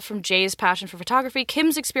porn evolved from Jay's passion for photography,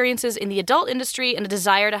 Kim's experiences in the adult industry, and a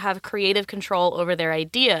desire to have creative control over their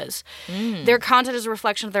ideas. Their content is a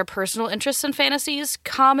reflection of their personal interests and fantasies.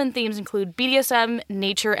 Common themes include BDSM,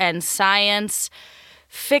 nature, and science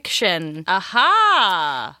fiction.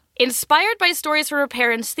 Aha! Inspired by stories from her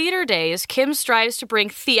parents' theater days, Kim strives to bring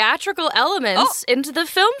theatrical elements into the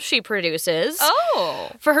films she produces.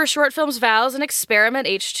 For her short films Vows and Experiment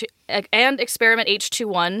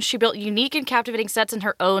H21, she built unique and captivating sets in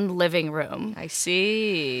her own living room. I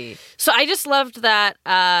see. So I just loved that.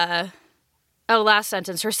 Last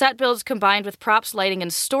sentence. Her set builds combined with props, lighting,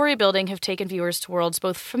 and story building have taken viewers to worlds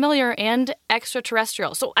both familiar and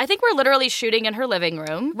extraterrestrial. So I think we're literally shooting in her living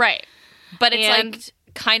room. Right. But it's like,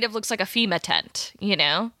 kind of looks like a FEMA tent, you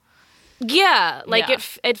know? Yeah. Like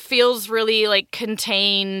it feels really like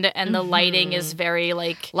contained, and the lighting is very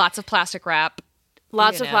like... Lots of plastic wrap.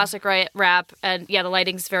 Plastic wrap. And yeah, the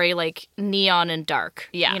lighting's very like neon and dark.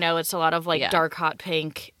 Yeah. You know, it's a lot of like dark hot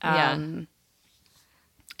pink.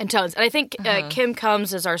 And tones. And I think Kim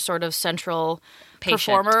Comes is our sort of central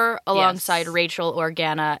performer alongside Rachel,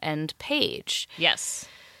 Organa, and Paige. Yes.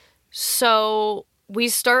 So we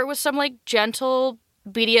start with some like gentle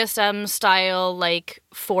BDSM style, like,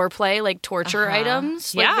 foreplay, like, torture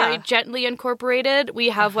items, like, very gently incorporated. We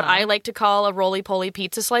have what I like to call a roly-poly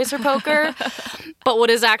pizza slicer poker, but what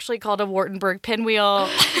is actually called a Wartenberg pinwheel.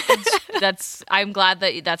 I'm glad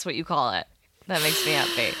that that's what you call it. That makes me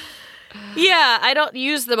happy. Yeah, I don't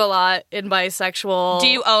use them a lot in my sexual... Do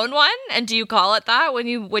you own one? And do you call it that when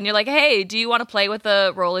you're like, hey, do you want to play with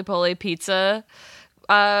the roly-poly pizza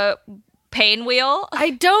pain wheel? I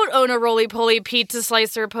don't own a roly-poly pizza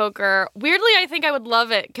slicer poker. Weirdly, I think I would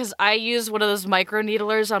love it because I use one of those micro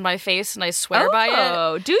needlers on my face and I swear by it.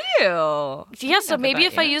 Oh, do you? Yeah, so maybe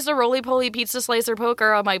if I used a roly-poly pizza slicer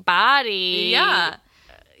poker on my body,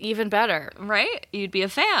 even better. Right? You'd be a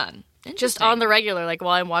fan. Just on the regular, like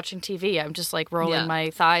while I'm watching TV, I'm just like rolling my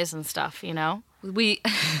thighs and stuff, you know?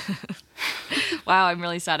 Wow, I'm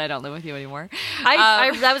really sad I don't live with you anymore.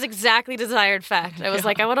 That was exactly desired fact. I was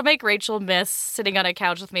like, I want to make Rachel miss sitting on a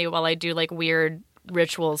couch with me while I do like weird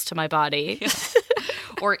rituals to my body. Yeah.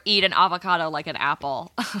 Or eat an avocado like an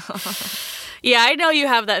apple. Yeah, I know you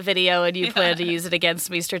have that video and you plan to use it against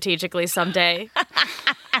me strategically someday.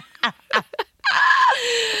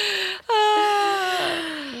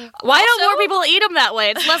 Why don't more people eat them that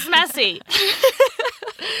way? It's less messy.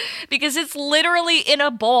 Because it's literally in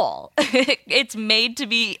a bowl. It's made to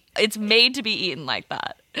be eaten like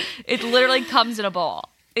that. It literally comes in a bowl.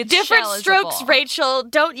 Its different shell is a strokes, bowl. Rachel.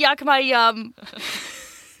 Don't yuck my yum.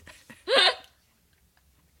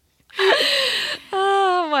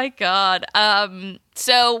 Oh my God.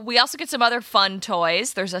 So we also get some other fun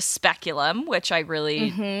toys. There's a speculum, which I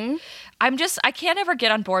really I can't ever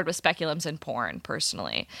get on board with speculums in porn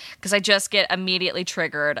personally, because I just get immediately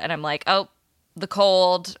triggered and I'm like, oh, the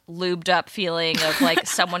cold, lubed up feeling of like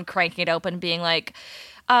someone cranking it open being like,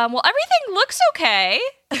 well, everything looks okay.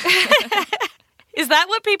 Is that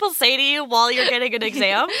what people say to you while you're getting an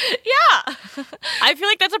exam? Yeah. I feel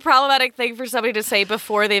like that's a problematic thing for somebody to say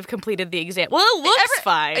before they've completed the exam. Well, it looks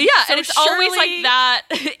fine. Yeah, so and it's always like that,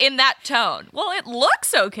 in that tone. Well, it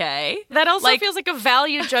looks okay. That also feels like a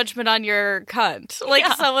value judgment on your cunt. Like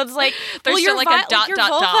someone's like, there's well, still like a dot, your dot,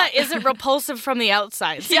 vulva dot. isn't repulsive from the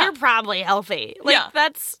outside, so you're probably healthy. Like,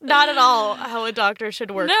 that's not at all how a doctor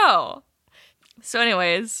should work. No. So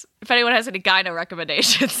anyways, if anyone has any gyno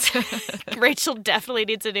recommendations. Rachel definitely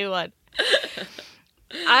needs a new one.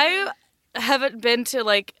 I haven't been to,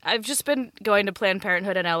 like, I've just been going to Planned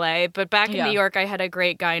Parenthood in LA, but back in New York, I had a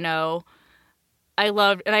great gyno. I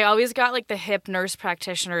loved, and I always got, like, the hip nurse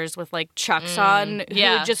practitioners with, like, chucks on who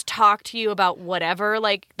would just talk to you about whatever.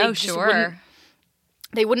 Like, they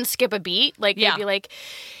wouldn't skip a beat. Like, they'd be like,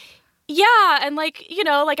 yeah, and, like, you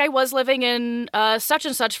know, like, I was living in such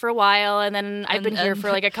and such for a while, and then I've been here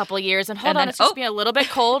for, like, a couple of years, and hold on, it's just been a little bit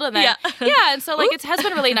cold, and then, and so, like, it has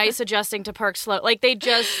been really nice adjusting to Park Slope. Like, they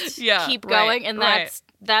just keep going, and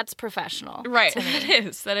that's professional. Right,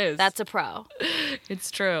 that is. That's a pro.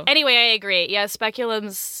 It's true. Anyway, I agree. Yeah,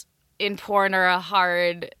 speculums in porn are a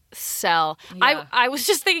hard sell. Yeah. I was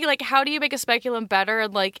just thinking, like, how do you make a speculum better,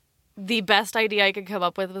 and, like, the best idea I could come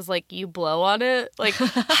up with was, like, you blow on it. Like,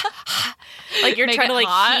 like you're trying to, like,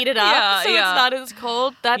 hot. Heat it up so it's not as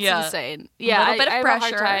cold. That's insane. Yeah, a little bit of pressure.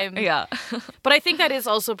 Have a hard time. Yeah. But I think that is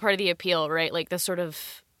also part of the appeal, right? Like, the sort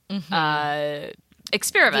of experiment.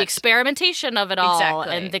 The experimentation of it all.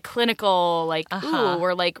 And the clinical, like, ooh,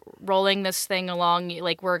 we're, like, rolling this thing along.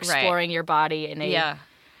 Like, we're exploring your body in a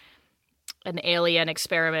an alien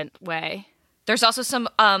experiment way. There's also some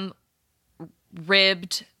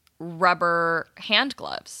ribbed rubber hand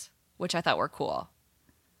gloves, which I thought were cool.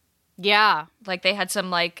 Yeah. Like, they had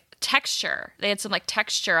some, like, texture. They had some, like,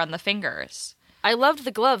 texture on the fingers. I loved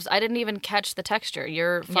the gloves. I didn't even catch the texture.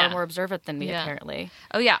 You're far more observant than me, apparently.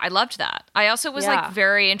 Oh, yeah. I loved that. I also was, like,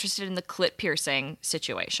 very interested in the clit piercing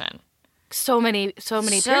situation. So many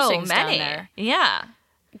piercings down there. Yeah.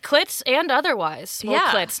 Clits and otherwise. Well,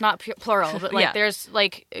 clits, not plural, but, like, there's,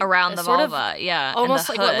 like... around the vulva, almost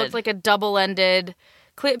like what looked like a double-ended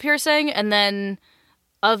clit piercing, and then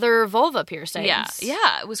other vulva piercings.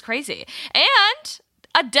 Yeah, it was crazy. And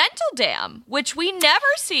a dental dam, which we never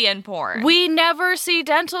see in porn. We never see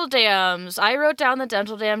dental dams. I wrote down the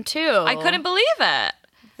dental dam, too. I couldn't believe it.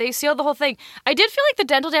 They sealed the whole thing. I did feel like the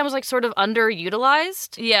dental dam was, like, sort of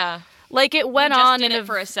underutilized. Yeah. Like, it went on did it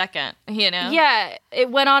for a second, you know? Yeah,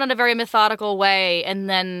 it went on in a very methodical way, and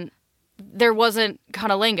then there wasn't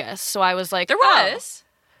cunnilingus, so I was like, there was.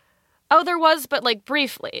 Oh, there was, but, like,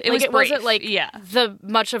 briefly. It wasn't, like, the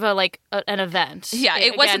much of a, like, an event. Yeah,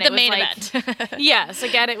 it wasn't the main event. Yes,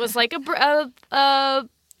 again, it was, like, a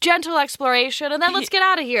gentle exploration, and then let's get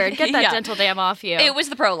out of here and get that dental dam off you. It was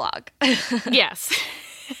the prologue. Yes.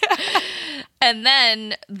 And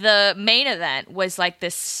then the main event was like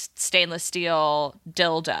this stainless steel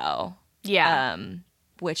dildo. Yeah.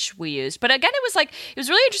 Which we used. But again, it was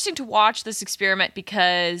really interesting to watch this experiment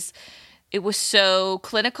because it was so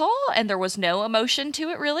clinical and there was no emotion to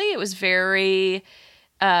it, really. It was very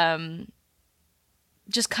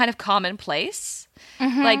just kind of commonplace.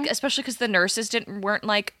 Like, especially because the nurses weren't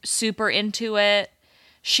like super into it.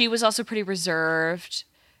 She was also pretty reserved.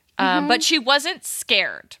 But she wasn't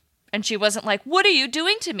scared. And she wasn't like, what are you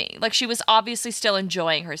doing to me? Like, she was obviously still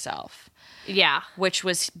enjoying herself. Yeah. Which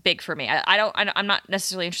was big for me. I'm not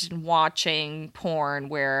necessarily interested in watching porn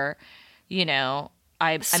where, you know,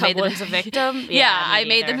 I made a victim. I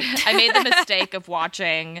made the mistake of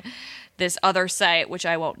watching this other site, which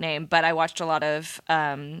I won't name, but I watched a lot of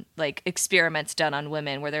like experiments done on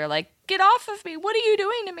women where they're like, get off of me, what are you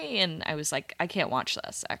doing to me? And I was like, I can't watch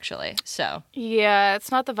this, actually. So yeah,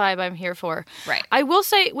 it's not the vibe I'm here for. Right. I will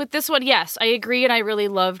say with this one, yes, I agree, and I really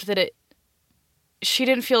loved that she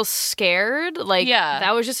didn't feel scared. Like,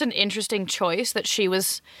 that was just an interesting choice, that she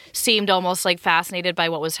seemed almost like fascinated by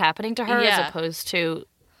what was happening to her as opposed to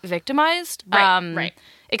victimized. Right.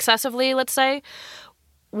 Excessively, let's say.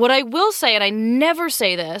 What I will say, and I never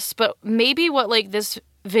say this, but maybe what like this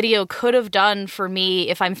video could have done for me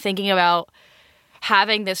if I'm thinking about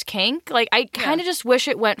having this kink, like I kind of just wish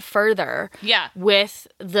it went further. Yeah. With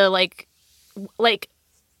the like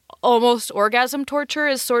almost orgasm torture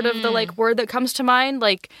is sort of the like word that comes to mind.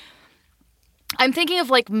 Like, I'm thinking of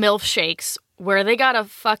like MILF shakes where they got a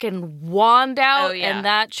fucking wand out and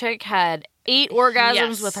that chick had 8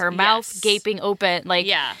 orgasms with her mouth gaping open. Like,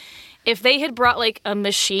 if they had brought like a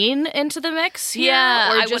machine into the mix here,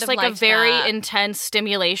 or just like a very intense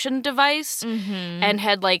stimulation device and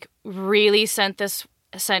had like really sent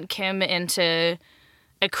Kim into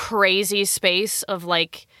a crazy space of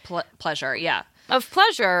like pleasure,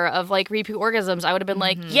 of like repeat orgasms, I would have been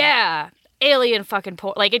like, yeah, alien fucking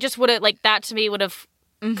porn. Like, it just would have, like, that to me would have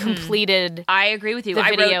completed. I agree with you. The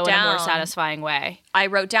video in a more satisfying way. I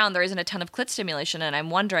wrote down there isn't a ton of clit stimulation, and I'm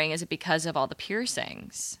wondering, is it because of all the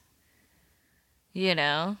piercings? You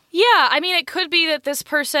know? Yeah, I mean, it could be that this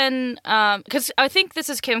person, because I think this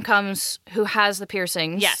is Kim Combs who has the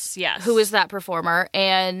piercings. Yes. Who is that performer,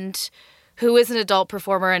 and who is an adult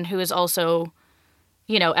performer, and who is also,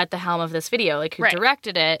 you know, at the helm of this video, like, who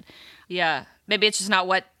directed it. Yeah. Maybe it's just not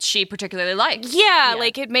what she particularly likes. Yeah,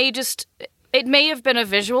 like, it may have been a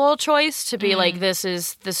visual choice to be like, this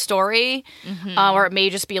is the story, or it may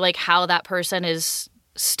just be like how that person is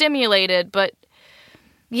stimulated, but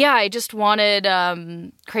yeah, I just wanted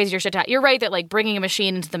crazier shit to happen. You're right that like bringing a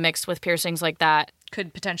machine into the mix with piercings like that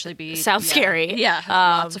could potentially be sounds scary. Yeah,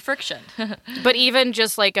 lots of friction. But even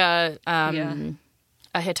just like a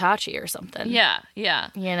Hitachi or something. Yeah.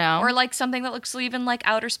 You know, or like something that looks even like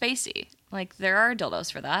outer spacey. Like, there are dildos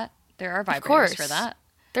for that. There are vibrators for that.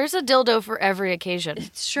 There's a dildo for every occasion.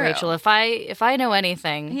 It's true, Rachel. If I know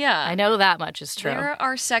anything, I know that much is true. There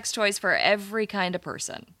are sex toys for every kind of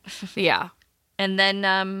person. Yeah. And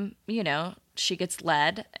then, you know, she gets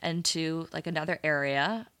led into, like, another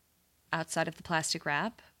area outside of the plastic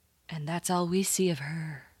wrap. And that's all we see of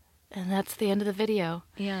her. And that's the end of the video.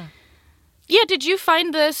 Yeah. Yeah, did you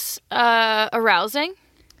find this arousing?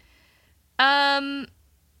 Not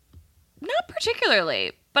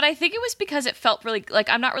particularly. But I think it was because it felt really, like,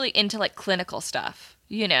 I'm not really into, like, clinical stuff,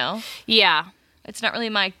 you know? Yeah. It's not really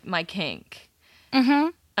my kink.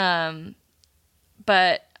 But...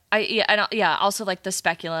 also like the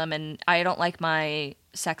speculum, and I don't like my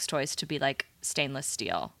sex toys to be like stainless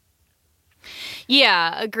steel.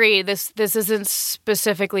 Yeah, agreed. This isn't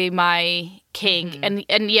specifically my kink,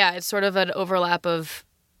 and yeah, it's sort of an overlap of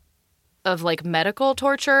like medical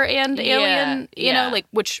torture and alien, you know, like,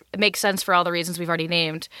 which makes sense for all the reasons we've already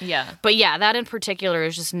named. Yeah, but yeah, that in particular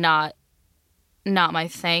is just not my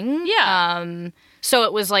thing. Yeah. So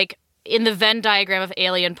it was like in the Venn diagram of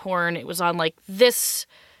alien porn, it was on like this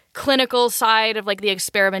clinical side of like the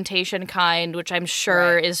experimentation kind, which I'm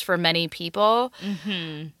sure is for many people.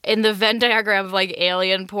 In the Venn diagram of like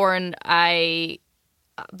alien porn, I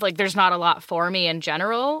like there's not a lot for me in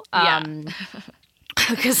general.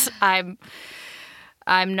 Because I'm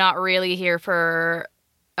not really here for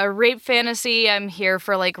a rape fantasy. I'm here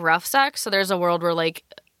for like rough sex. So there's a world where like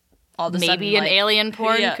maybe sudden, an like, alien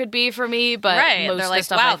porn could be for me, but most of the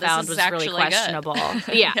stuff I found was really questionable.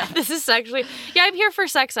 Yeah, this is actually... Yeah, I'm here for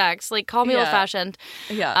sex acts. Like, call me old-fashioned.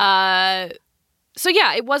 Yeah. So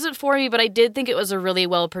yeah, it wasn't for me, but I did think it was a really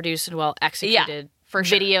well-produced and well-executed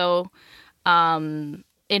video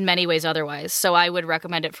in many ways otherwise. So I would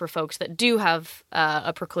recommend it for folks that do have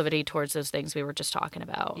a proclivity towards those things we were just talking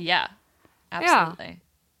about. Yeah, absolutely.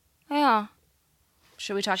 Yeah.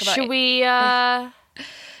 Should we talk about Should we,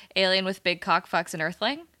 Alien with Big Cock Fucks an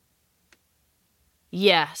Earthling?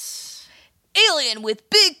 Yes. Alien with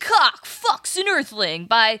Big Cock Fucks an Earthling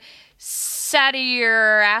by Satyrasis.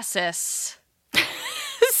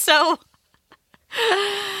 So...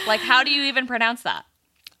 Like, how do you even pronounce that?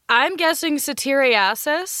 I'm guessing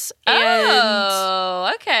Satyriasis.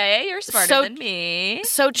 Oh, okay. You're smarter than me.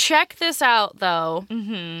 So check this out, though.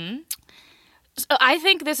 Mm-hmm. So I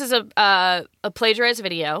think this is a plagiarized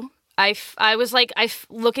video. I was like,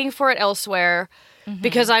 looking for it elsewhere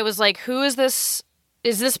because I was like, who is this?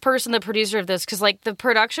 Is this person the producer of this? Because, like, the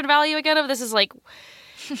production value, again, of this is, like...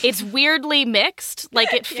 It's weirdly mixed.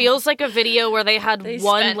 Like, it feels like a video where they had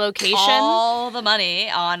one location. All the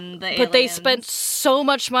money on the aliens. But they spent so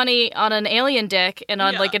much money on an alien dick and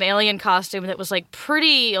on, like, an alien costume that was, like,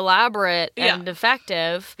 pretty elaborate and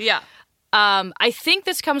effective. Yeah. I think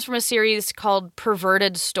this comes from a series called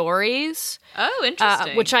Perverted Stories. Oh,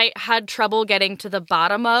 interesting. Which I had trouble getting to the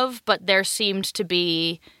bottom of, but there seemed to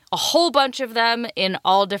be... a whole bunch of them in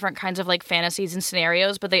all different kinds of, like, fantasies and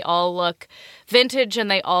scenarios, but they all look vintage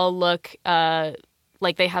and they all look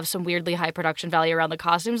like they have some weirdly high production value around the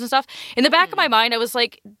costumes and stuff. In the back of my mind, I was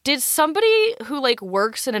like, did somebody who, like,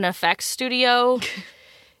 works in an effects studio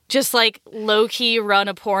just, like, low-key run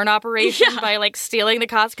a porn operation by, like, stealing the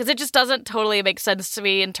costumes? Because it just doesn't totally make sense to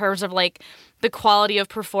me in terms of, like, the quality of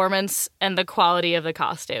performance and the quality of the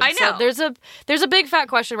costume. I know. So there's a big fat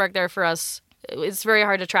question mark there for us. It's very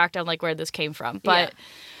hard to track down, like, where this came from. But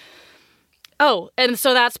and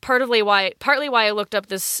so that's partly why I looked up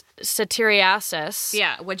this Satyriasis.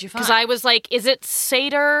 Yeah, what'd you find? Because I was like, is it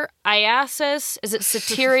Satyriasis? Is it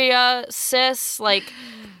Satyriasis? Like,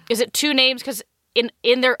 is it two names? Because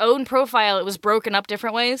in their own profile, it was broken up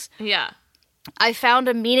different ways. Yeah. I found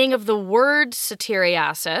a meaning of the word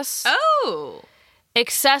Satyriasis. Oh.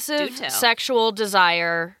 Excessive sexual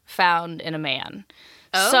desire found in a man.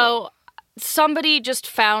 Oh. So... somebody just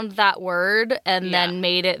found that word and then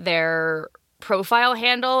made it their profile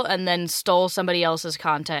handle and then stole somebody else's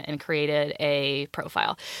content and created a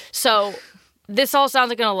profile. So this all sounds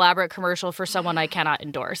like an elaborate commercial for someone I cannot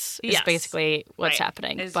endorse is basically what's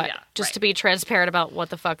happening. To be transparent about what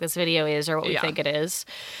the fuck this video is or what we think it is.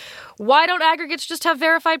 Why don't aggregates just have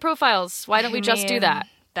verified profiles? Why don't we just do that?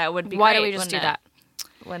 That would be Why great, don't we just do that?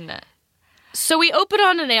 Wouldn't it? So we open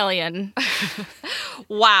on an alien.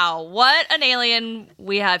 Wow, what an alien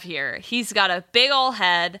we have here. He's got a big ol'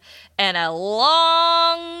 head and a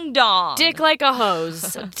long dong. Dick like a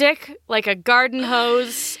hose. Dick like a garden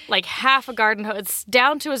hose, like half a garden hose. It's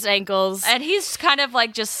down to his ankles. And he's kind of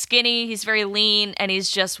like just skinny. He's very lean, and he's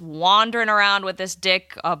just wandering around with this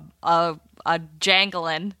dick a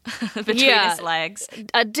jangling between his legs.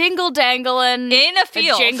 A dingle dangling. In a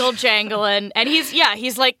field. A jangle jangling. And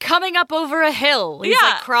he's like coming up over a hill. He's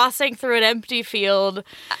like crossing through an empty field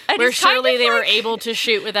and where surely they were able to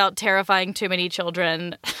shoot without terrifying too many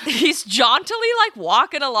children. He's jauntily like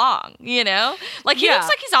walking along, you know? Like he looks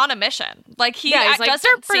like he's on a mission. Like he doesn't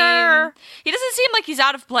seem like he's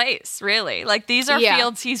out of place, really. Like these are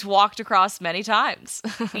fields he's walked across many times.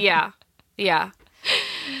 Yeah.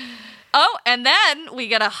 Oh, and then we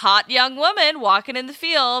get a hot young woman walking in the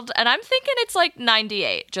field, and I'm thinking it's like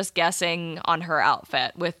 98, just guessing on her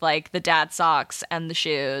outfit with like the dad socks and the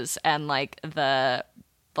shoes and like the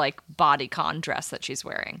like bodycon dress that she's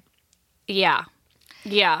wearing. Yeah.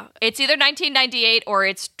 It's either 1998 or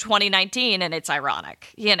it's 2019, and it's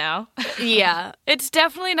ironic, you know? Yeah. It's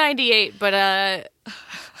definitely 98, but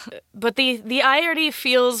the irony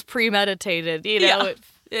feels premeditated, you know? Yeah.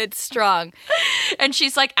 It's strong. And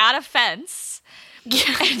she's like at a fence.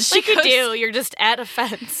 Yeah, and she like you do. You're just at a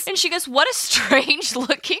fence. And she goes, what a strange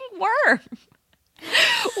looking worm.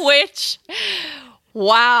 Which,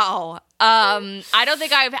 wow. I don't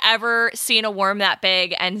think I've ever seen a worm that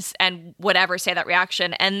big and would ever say that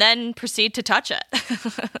reaction and then proceed to touch it.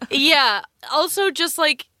 Yeah. Also just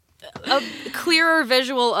like a clearer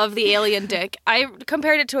visual of the alien dick. I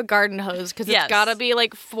compared it to a garden hose because it's gotta be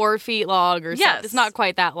like 4 feet long or something. It's not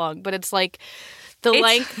quite that long, but it's like the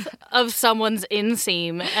length of someone's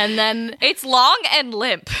inseam, and then it's long and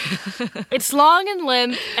limp. It's long and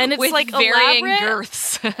limp, and it's with like varying elaborate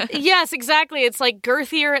girths. Yes, exactly. It's like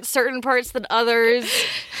girthier at certain parts than others.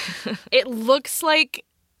 It looks like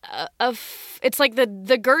it's like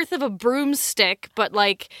the girth of a broomstick, but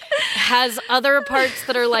like has other parts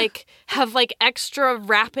that are like have like extra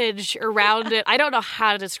wrappage around it. I don't know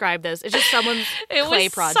how to describe this. It's just someone's play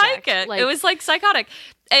project. It was like psychotic.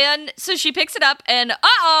 And so she picks it up and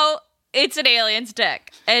it's an alien's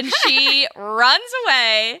dick. And she runs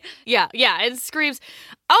away. Yeah, and screams,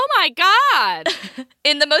 "Oh my God!"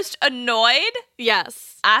 in the most annoyed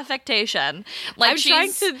affectation. Like, I'm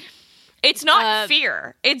trying to... It's not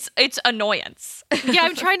fear. It's annoyance. Yeah,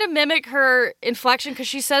 I'm trying to mimic her inflection because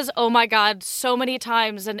she says, "Oh my God," so many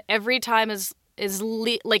times, and every time is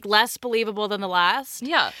like less believable than the last.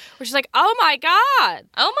 Yeah. Where she's like, "Oh my God.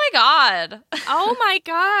 Oh my God. Oh my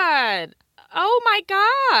God. Oh my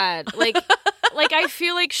God." Like I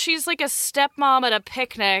feel like she's like a stepmom at a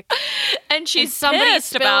picnic. And she's somebody pissed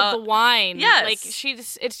spilled about the wine. Yes. Like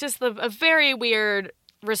it's just a very weird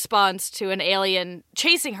response to an alien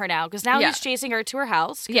chasing her now, because now he's chasing her to her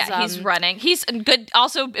house. Yeah, he's running. He's good.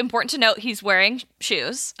 Also important to note, he's wearing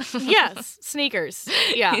shoes. Yes, sneakers.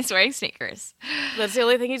 Yeah, he's wearing sneakers. That's the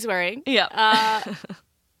only thing he's wearing. Yeah.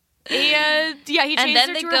 And yeah, he chases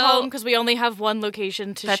her to her home because we only have one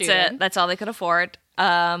location to shoot. That's it. That's all they could afford.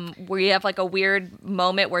 We have like a weird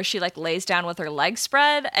moment where she like lays down with her legs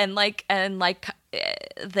spread, and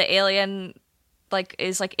the alien like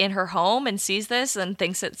is like in her home and sees this and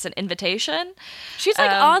thinks it's an invitation. She's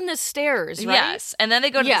like on the stairs, right? Yes. And then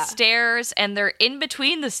they go to the stairs, and they're in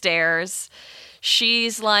between the stairs.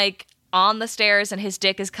 She's like on the stairs, and his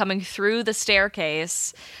dick is coming through the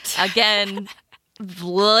staircase. Again,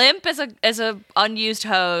 limp as a unused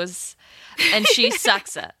hose, and she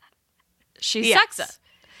sucks it. She sucks it.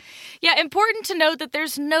 Yeah, important to note that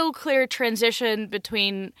there's no clear transition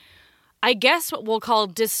between, I guess, what we'll call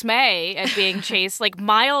dismay at being chased, like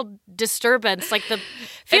mild disturbance, like the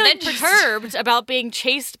feeling perturbed about being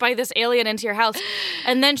chased by this alien into your house.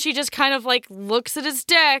 And then she just kind of like looks at his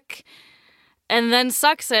dick and then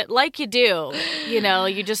sucks it like you do. You know,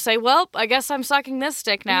 you just say, well, I guess I'm sucking this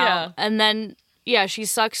dick now. Yeah. And then, she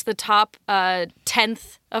sucks the top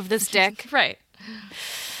 10th of this dick. Right.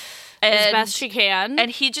 As best she can. And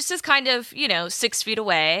he just is kind of, 6 feet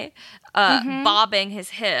away, bobbing his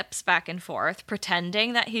hips back and forth,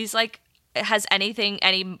 pretending that he's like has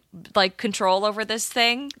any like control over this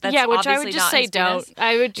thing. That's which I would just say don't.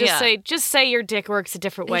 I would just say your dick works a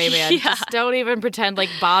different way, man. Just don't even pretend like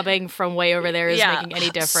bobbing from way over there is making any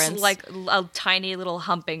difference. Like a tiny little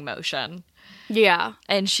humping motion. Yeah.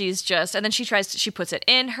 And she's just, and then she puts it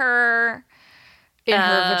in her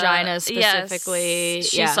vagina specifically. Yes.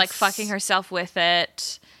 She's like fucking herself with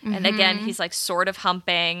it. Mm-hmm. And again, he's like sort of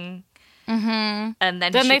humping. Mm-hmm. And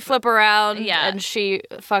then they flip around and she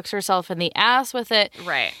fucks herself in the ass with it.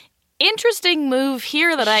 Right. Interesting move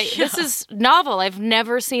here that this is novel. I've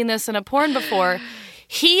never seen this in a porn before.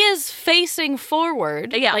 He is facing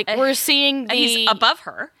forward. Yeah. Like we're seeing he's above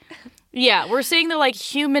her. Yeah, we're seeing the like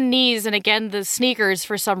human knees and again the sneakers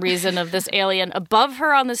for some reason of this alien above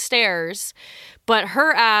her on the stairs, but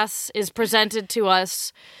her ass is presented to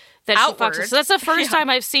us that outward. She fucks us. So that's the first time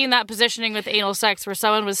I've seen that positioning with anal sex where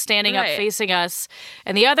someone was standing up facing us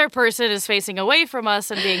and the other person is facing away from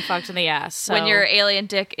us and being fucked in the ass. So, when your alien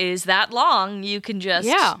dick is that long, you can just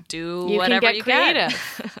do whatever you can.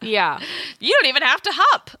 Yeah. You don't even have to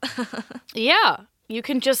hop. Yeah. You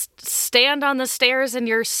can just stand on the stairs in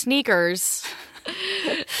your sneakers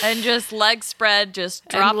and just legs spread, just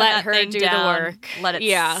drop that thing do down, the work. Let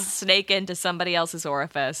it snake into somebody else's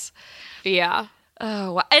orifice. Yeah.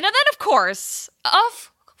 Oh, and then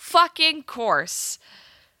of fucking course,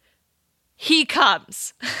 he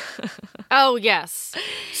comes. Oh yes,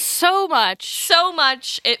 so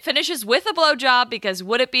much. It finishes with a blowjob because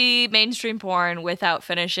would it be mainstream porn without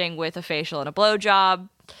finishing with a facial and a blowjob?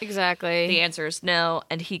 Exactly. The answer is no,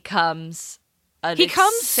 and he comes. He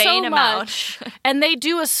comes so much, and they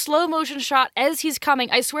do a slow motion shot as he's coming.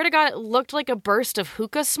 I swear to God, it looked like a burst of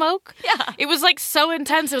hookah smoke. Yeah, it was like so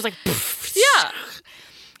intense. It was like, yeah,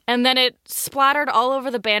 and then it splattered all over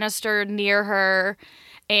the banister near her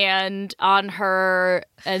and on her,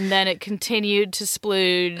 and then it continued to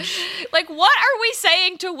splooge. Like, what are we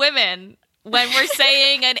saying to women when we're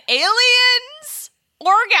saying an alien's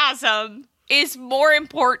orgasm is more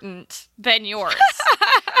important than yours?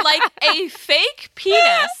 Like a fake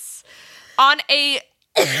penis on a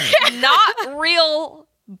not real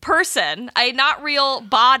person, a not real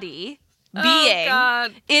body being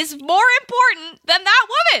is more important than that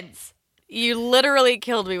woman's. You literally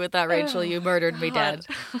killed me with that, Rachel. You murdered me dead.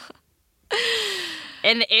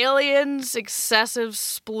 An alien's excessive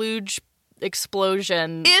splooge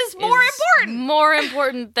explosion is more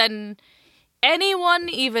important than anyone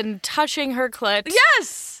even touching her clit.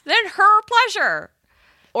 Yes, than her pleasure.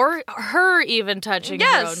 Or her even touching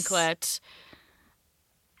her own clit.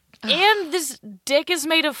 And this dick is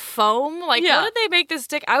made of foam. Like, what did they make this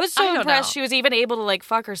dick? I was so impressed she was even able to, like,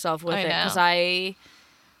 fuck herself with it. Because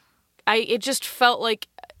it just felt like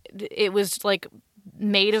it was like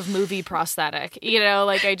made of movie prosthetic, you know,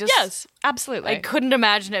 like I just yes, absolutely. I couldn't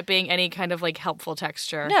imagine it being any kind of like helpful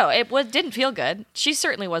texture. No, it didn't feel good. She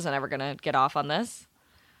certainly wasn't ever gonna get off on this.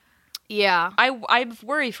 Yeah, I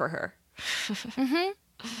worry for her.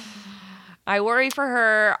 I worry for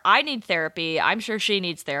her. I need therapy. I'm sure she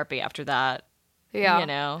needs therapy after that. Yeah, you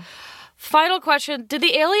know. Final question: did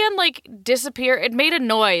the alien like disappear? It made a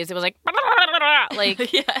noise. It was like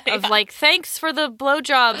of like thanks for the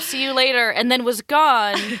blowjob. See you later, and then was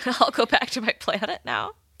gone. I'll go back to my planet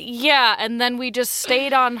now. Yeah, and then we just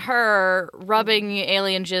stayed on her, rubbing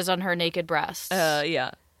alien jizz on her naked breasts.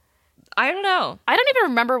 Yeah. I don't know. I don't even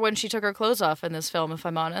remember when she took her clothes off in this film, if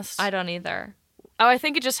I'm honest. I don't either. Oh, I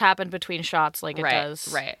think it just happened between shots like it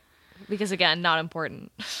does. Right. Because, again, not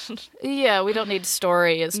important. Yeah, we don't need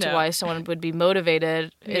story as to why someone would be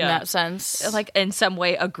motivated in that sense. Like, in some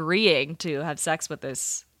way agreeing to have sex with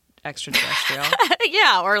this extraterrestrial.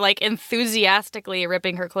 Yeah, or, like, enthusiastically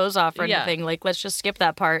ripping her clothes off or anything. Like, let's just skip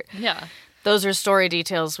that part. Yeah. Those are story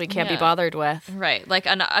details we can't be bothered with. Right. Like,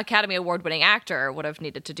 an Academy Award-winning actor would have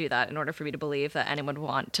needed to do that in order for me to believe that anyone would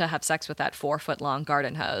want to have sex with that 4-foot-long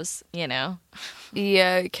garden hose, you know?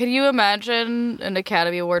 Yeah. Can you imagine an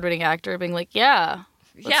Academy Award-winning actor being like, let's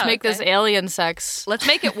make this alien sex. Let's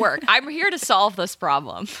make it work. I'm here to solve this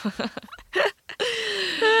problem.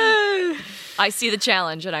 I see the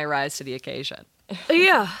challenge and I rise to the occasion.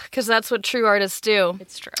 Yeah, because that's what true artists do.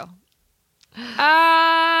 It's true.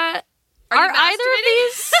 Are either of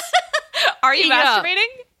these? Are you masturbating?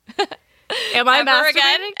 Am I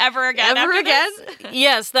masturbating? Ever again? Ever again?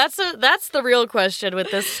 Yes, that's the real question with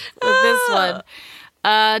this one.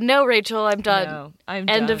 No, Rachel, I'm done. No, I'm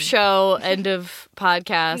end done. of show. End of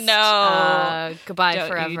podcast. No, goodbye don't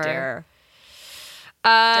forever. You dare.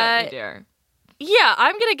 Don't you dare. Yeah,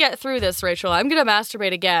 I'm gonna get through this, Rachel. I'm gonna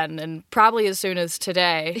masturbate again, and probably as soon as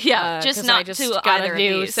today. Yeah, just not I just to got either a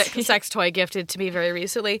new of these. sex toy gifted to me very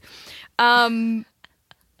recently.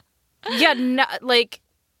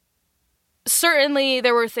 Certainly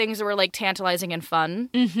there were things that were like tantalizing and fun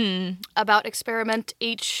about Experiment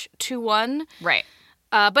H21. Right.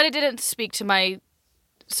 But it didn't speak to my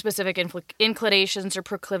specific inclinations or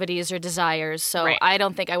proclivities or desires, so I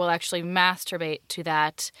don't think I will actually masturbate to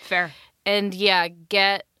that. Fair. And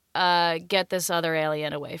get this other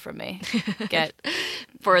alien away from me. Get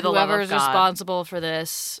for the love of God. Whoever's responsible for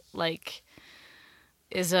this, like,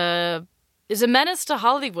 is a menace to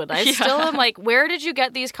Hollywood. I still am like, where did you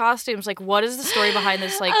get these costumes? Like, what is the story behind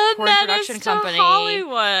this like porn production company?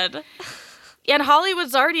 Hollywood. And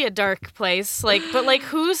Hollywood's already a dark place. Like, but like,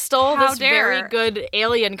 who stole this very good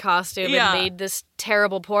alien costume and made this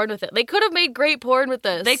terrible porn with it? They could have made great porn with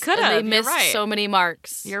this. They could have. They missed so many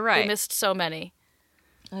marks. You're right. They missed so many.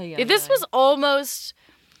 This was almost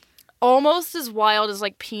as wild as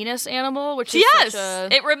like Penis Animal, which is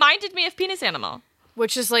it reminded me of Penis Animal,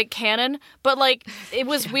 which is like canon. But like, it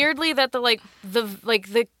was weirdly that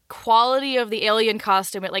the quality of the alien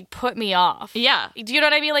costume, it like put me off. Yeah. Do you know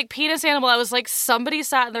what I mean? Like Penis Animal, I was like, somebody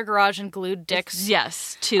sat in their garage and glued dicks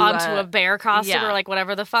onto a bear costume or like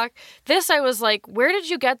whatever the fuck. This, I was like, where did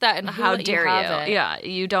you get that and how dare you? It? Yeah,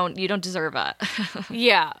 you don't deserve it.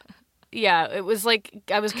 Yeah, it was like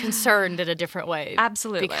I was concerned in a different way.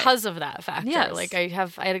 Absolutely. Because of that factor. Yes. Like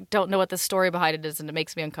I don't know what the story behind it is and it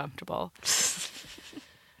makes me uncomfortable.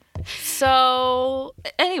 So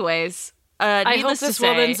anyways, I hope this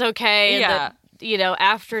woman's okay. Yeah. And that, you know,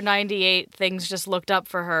 after 98, things just looked up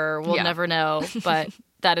for her. We'll never know, but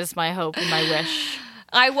that is my hope and my wish.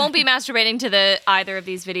 I won't be masturbating to either of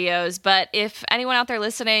these videos, but if anyone out there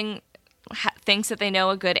listening thinks that they know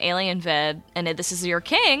a good alien vid and this is your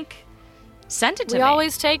kink, send it to me. We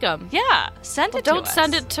always take them. Yeah, send it to us. Don't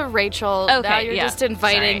send it to Rachel. Okay, now you're just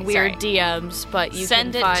inviting weird sorry. DMs, but you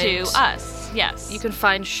send can find it to us. Yes. You can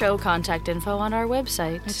find show contact info on our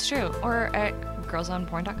website. It's true. Or at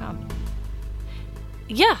girlsonporn.com.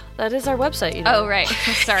 Yeah, that is our website. You know? Oh, right.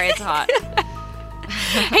 Sorry, it's hot.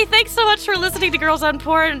 Hey, thanks so much for listening to Girls on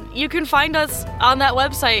Porn. You can find us on that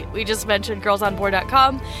website we just mentioned,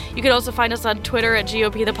 girlsonporn.com. You can also find us on Twitter at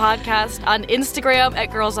GOP the Podcast, on Instagram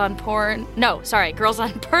at Girls on Porn. No, sorry, Girls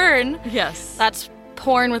on Porn. Yes. That's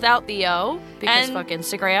porn without the O, because fuck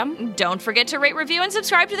Instagram. Don't forget to rate, review, and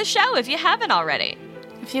subscribe to the show if you haven't already.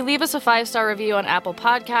 If you leave us a 5-star review on Apple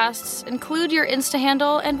Podcasts, include your Insta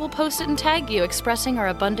handle and we'll post it and tag you, expressing our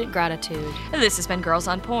abundant gratitude. This has been Girls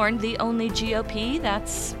on Porn, the only GOP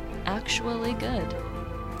that's actually good.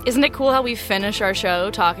 Isn't it cool how we finish our show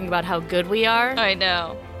talking about how good we are? I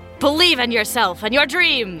know. Believe in yourself and your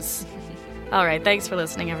dreams! All right, thanks for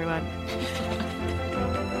listening, everyone.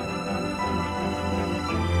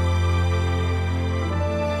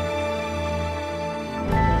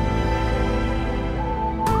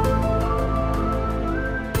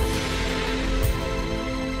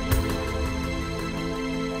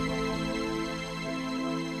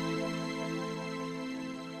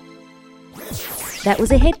 That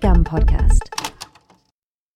was a HeadGum podcast.